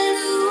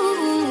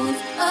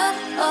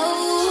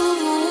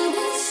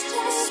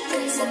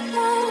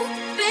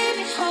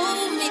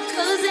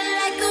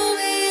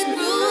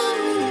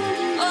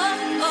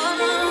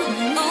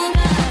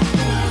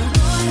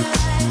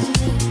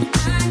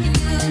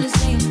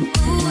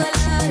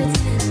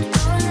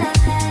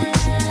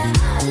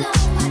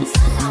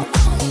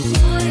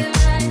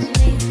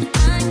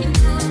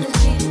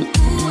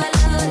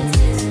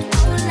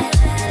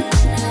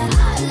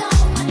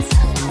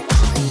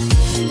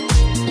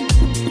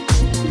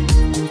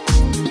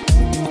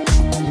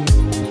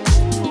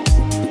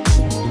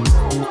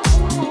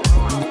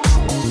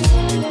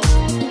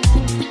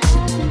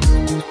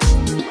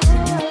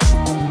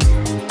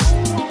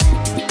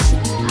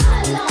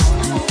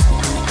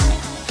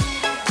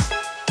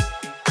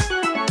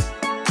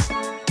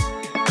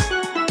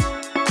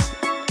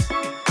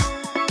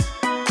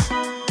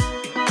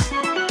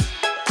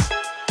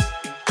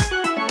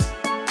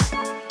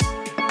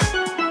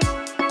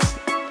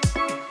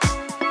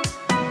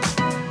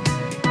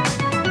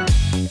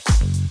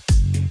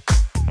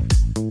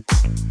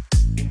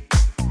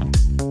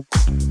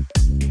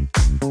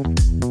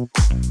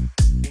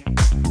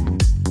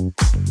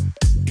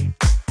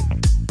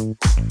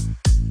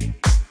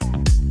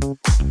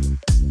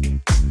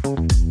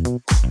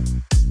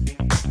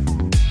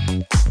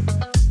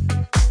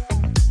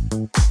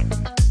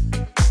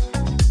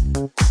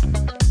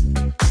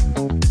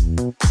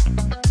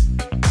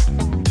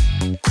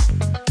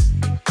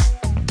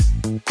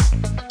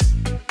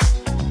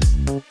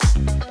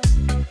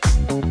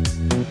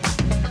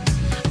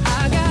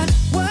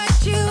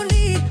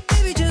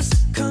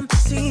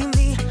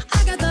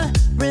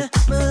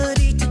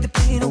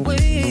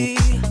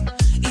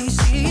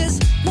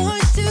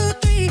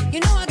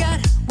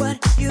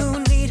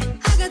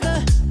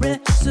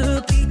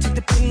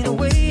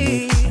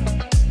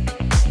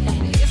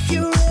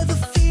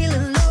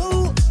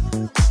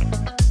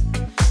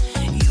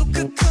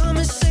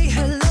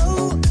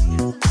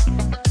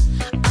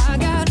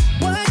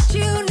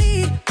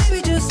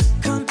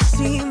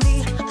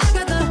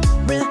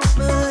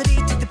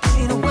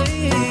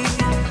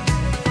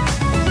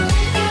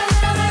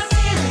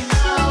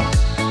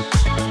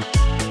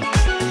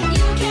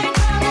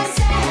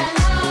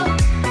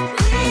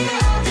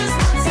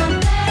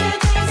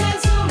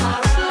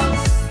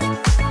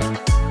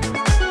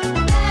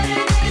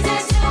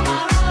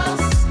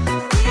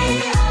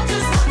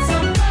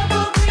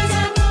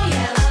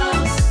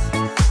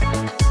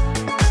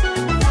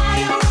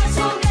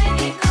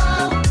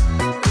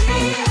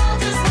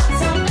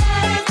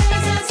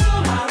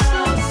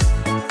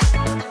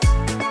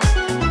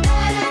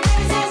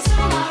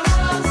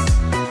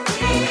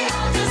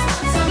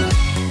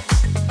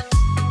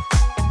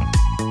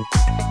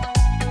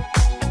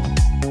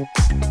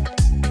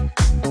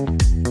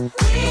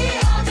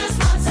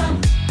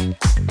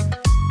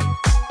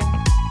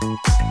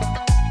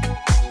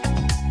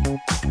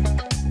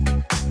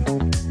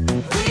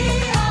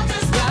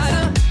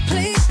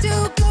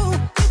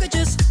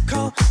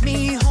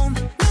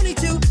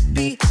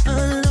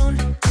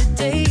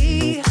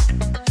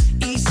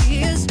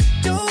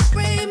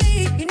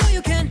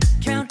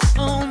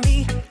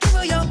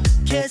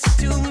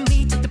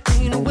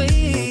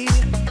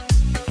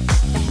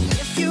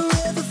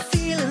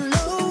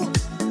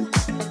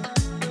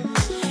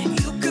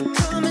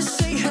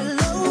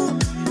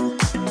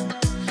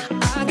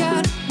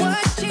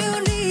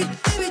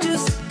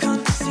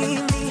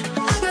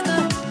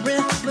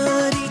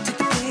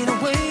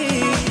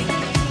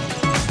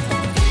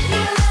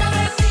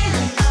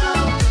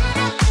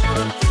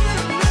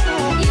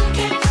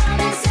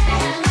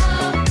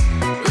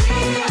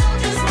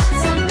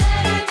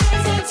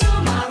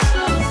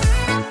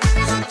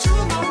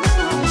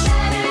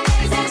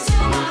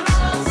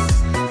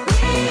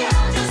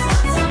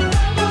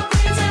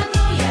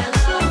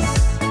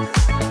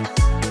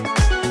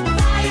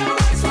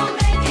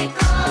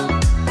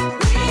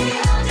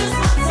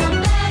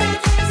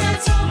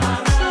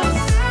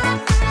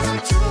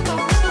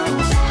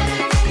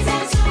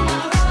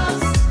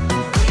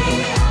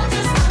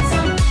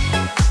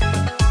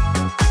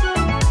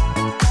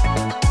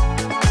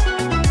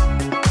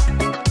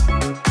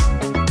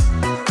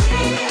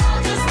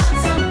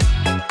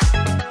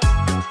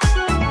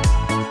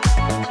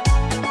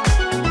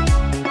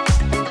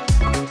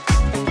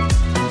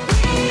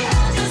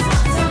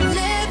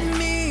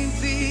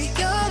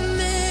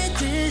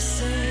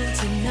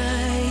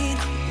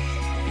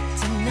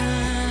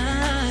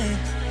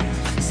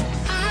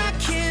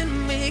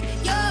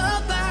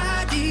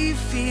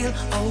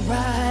feel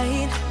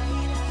alright.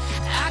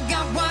 I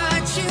got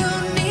what you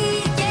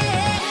need,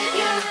 yeah.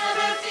 You have a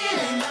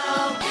feeling,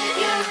 oh.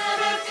 You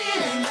have a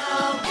feeling, oh.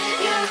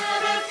 You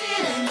have a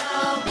feeling,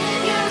 oh.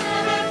 You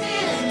have a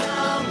feeling,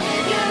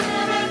 oh. You have a feeling, oh. You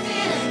have a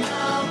feeling,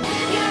 oh.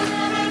 You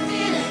have a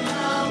feeling,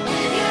 oh.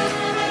 You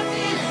have a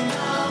feeling,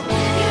 oh. You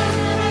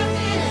have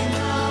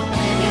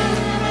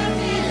a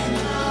feeling,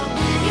 oh.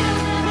 You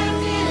have a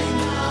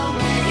feeling, oh.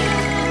 You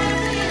have a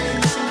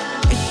feeling,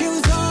 oh.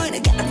 Shoes on,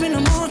 get up in the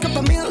morning, cup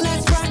of milk,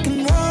 let's rock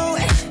and roll.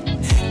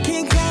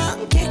 Kick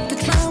out, kick the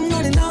drum,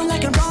 rolling on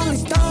like a rolling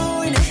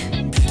stone.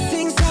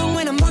 Sing song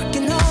when I'm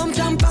walking home,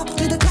 jump up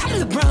to the top of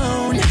the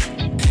brown.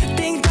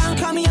 Ding dong,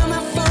 call me on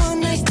my phone,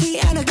 nice tea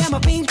and I got my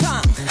ping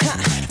pong.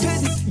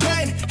 This is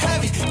getting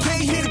heavy,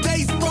 can't hear the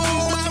bass,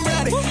 boom, I'm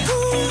ready.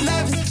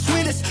 Love is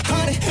sweet as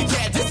honey,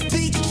 yeah, this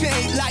beat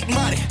change like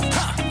money.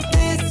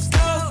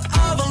 Disco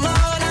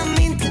overload, I'm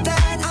into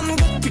that, I'm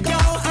good to go,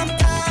 I'm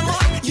down,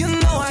 you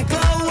know I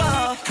glow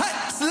up. Hey,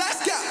 so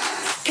let's go.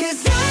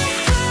 Cause I'm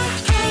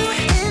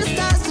in the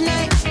stars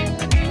tonight.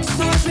 So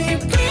watch me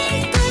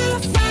bring the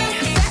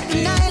fire, set the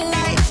night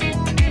light.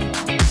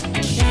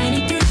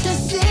 Shining through the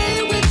city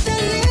with a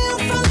little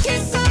funky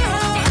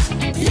soul.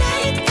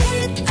 Light it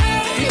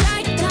up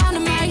like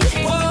dynamite.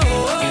 Whoa,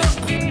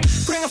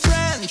 bring a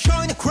friend,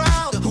 join the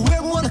crowd,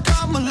 whoever wanna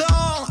come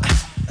along.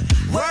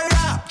 Word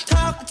up,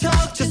 talk,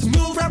 just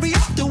move right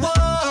up the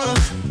wall.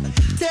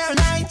 Day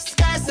night,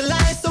 sky's the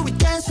line, so we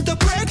dance to the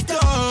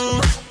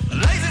breakdown.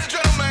 Ladies and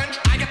gentlemen,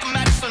 I got the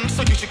medicine,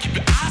 so you should keep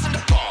your eyes on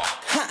the ball.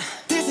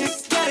 This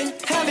is getting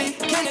heavy.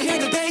 Can you hear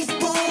the bass?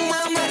 Boom,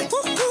 I'm ready.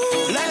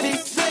 Life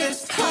is sweet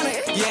as honey,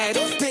 yeah,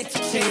 this beat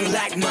change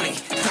like money.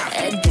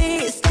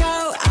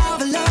 Disco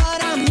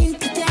overload, I'm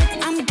into that.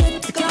 I'm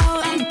good to go.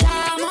 I'm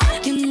down.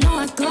 You know I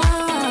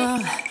glow.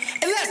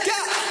 And let's go.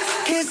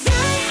 Cause I'm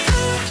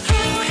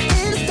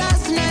in the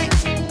stars tonight.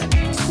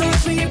 So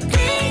watch me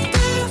bring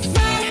the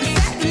fire,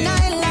 set the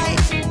night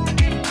light.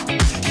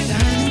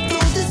 Shining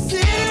through the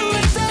city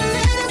with a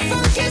little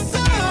funky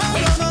soul.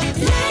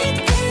 Light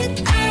it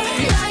up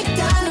like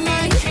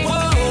dynamite.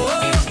 Whoa,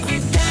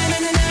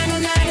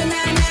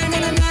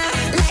 Da-na-na-na-na-na-na-na-na-na.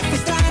 Life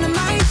is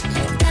dynamite.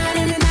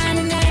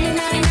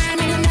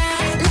 Da-na-na-na-na-na-na-na-na.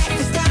 Life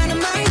is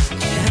dynamite.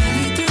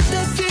 Shining through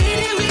the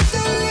city with a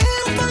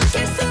little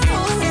funky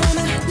soul.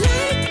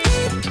 Light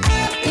it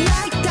up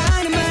like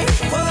dynamite.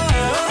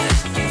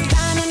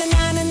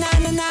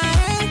 Da-na-na-na-na-na-na.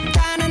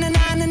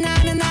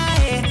 Da-na-na-na-na-na-na.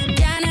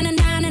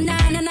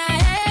 Da-na-na-na-na-na-na.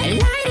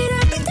 Light it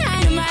up like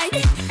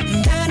dynamite.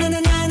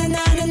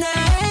 Da-na-na-na-na-na-na.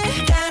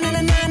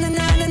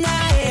 Da-na-na-na-na-na-na.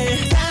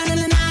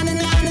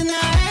 Da-na-na-na-na-na-na.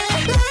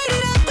 Light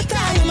it up like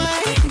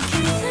dynamite.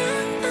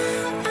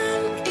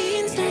 I'm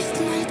in stars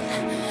tonight.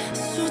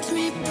 So to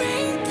me,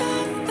 bring the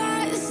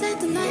fire, set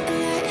the night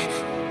alight.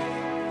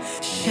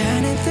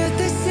 Shining through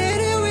the city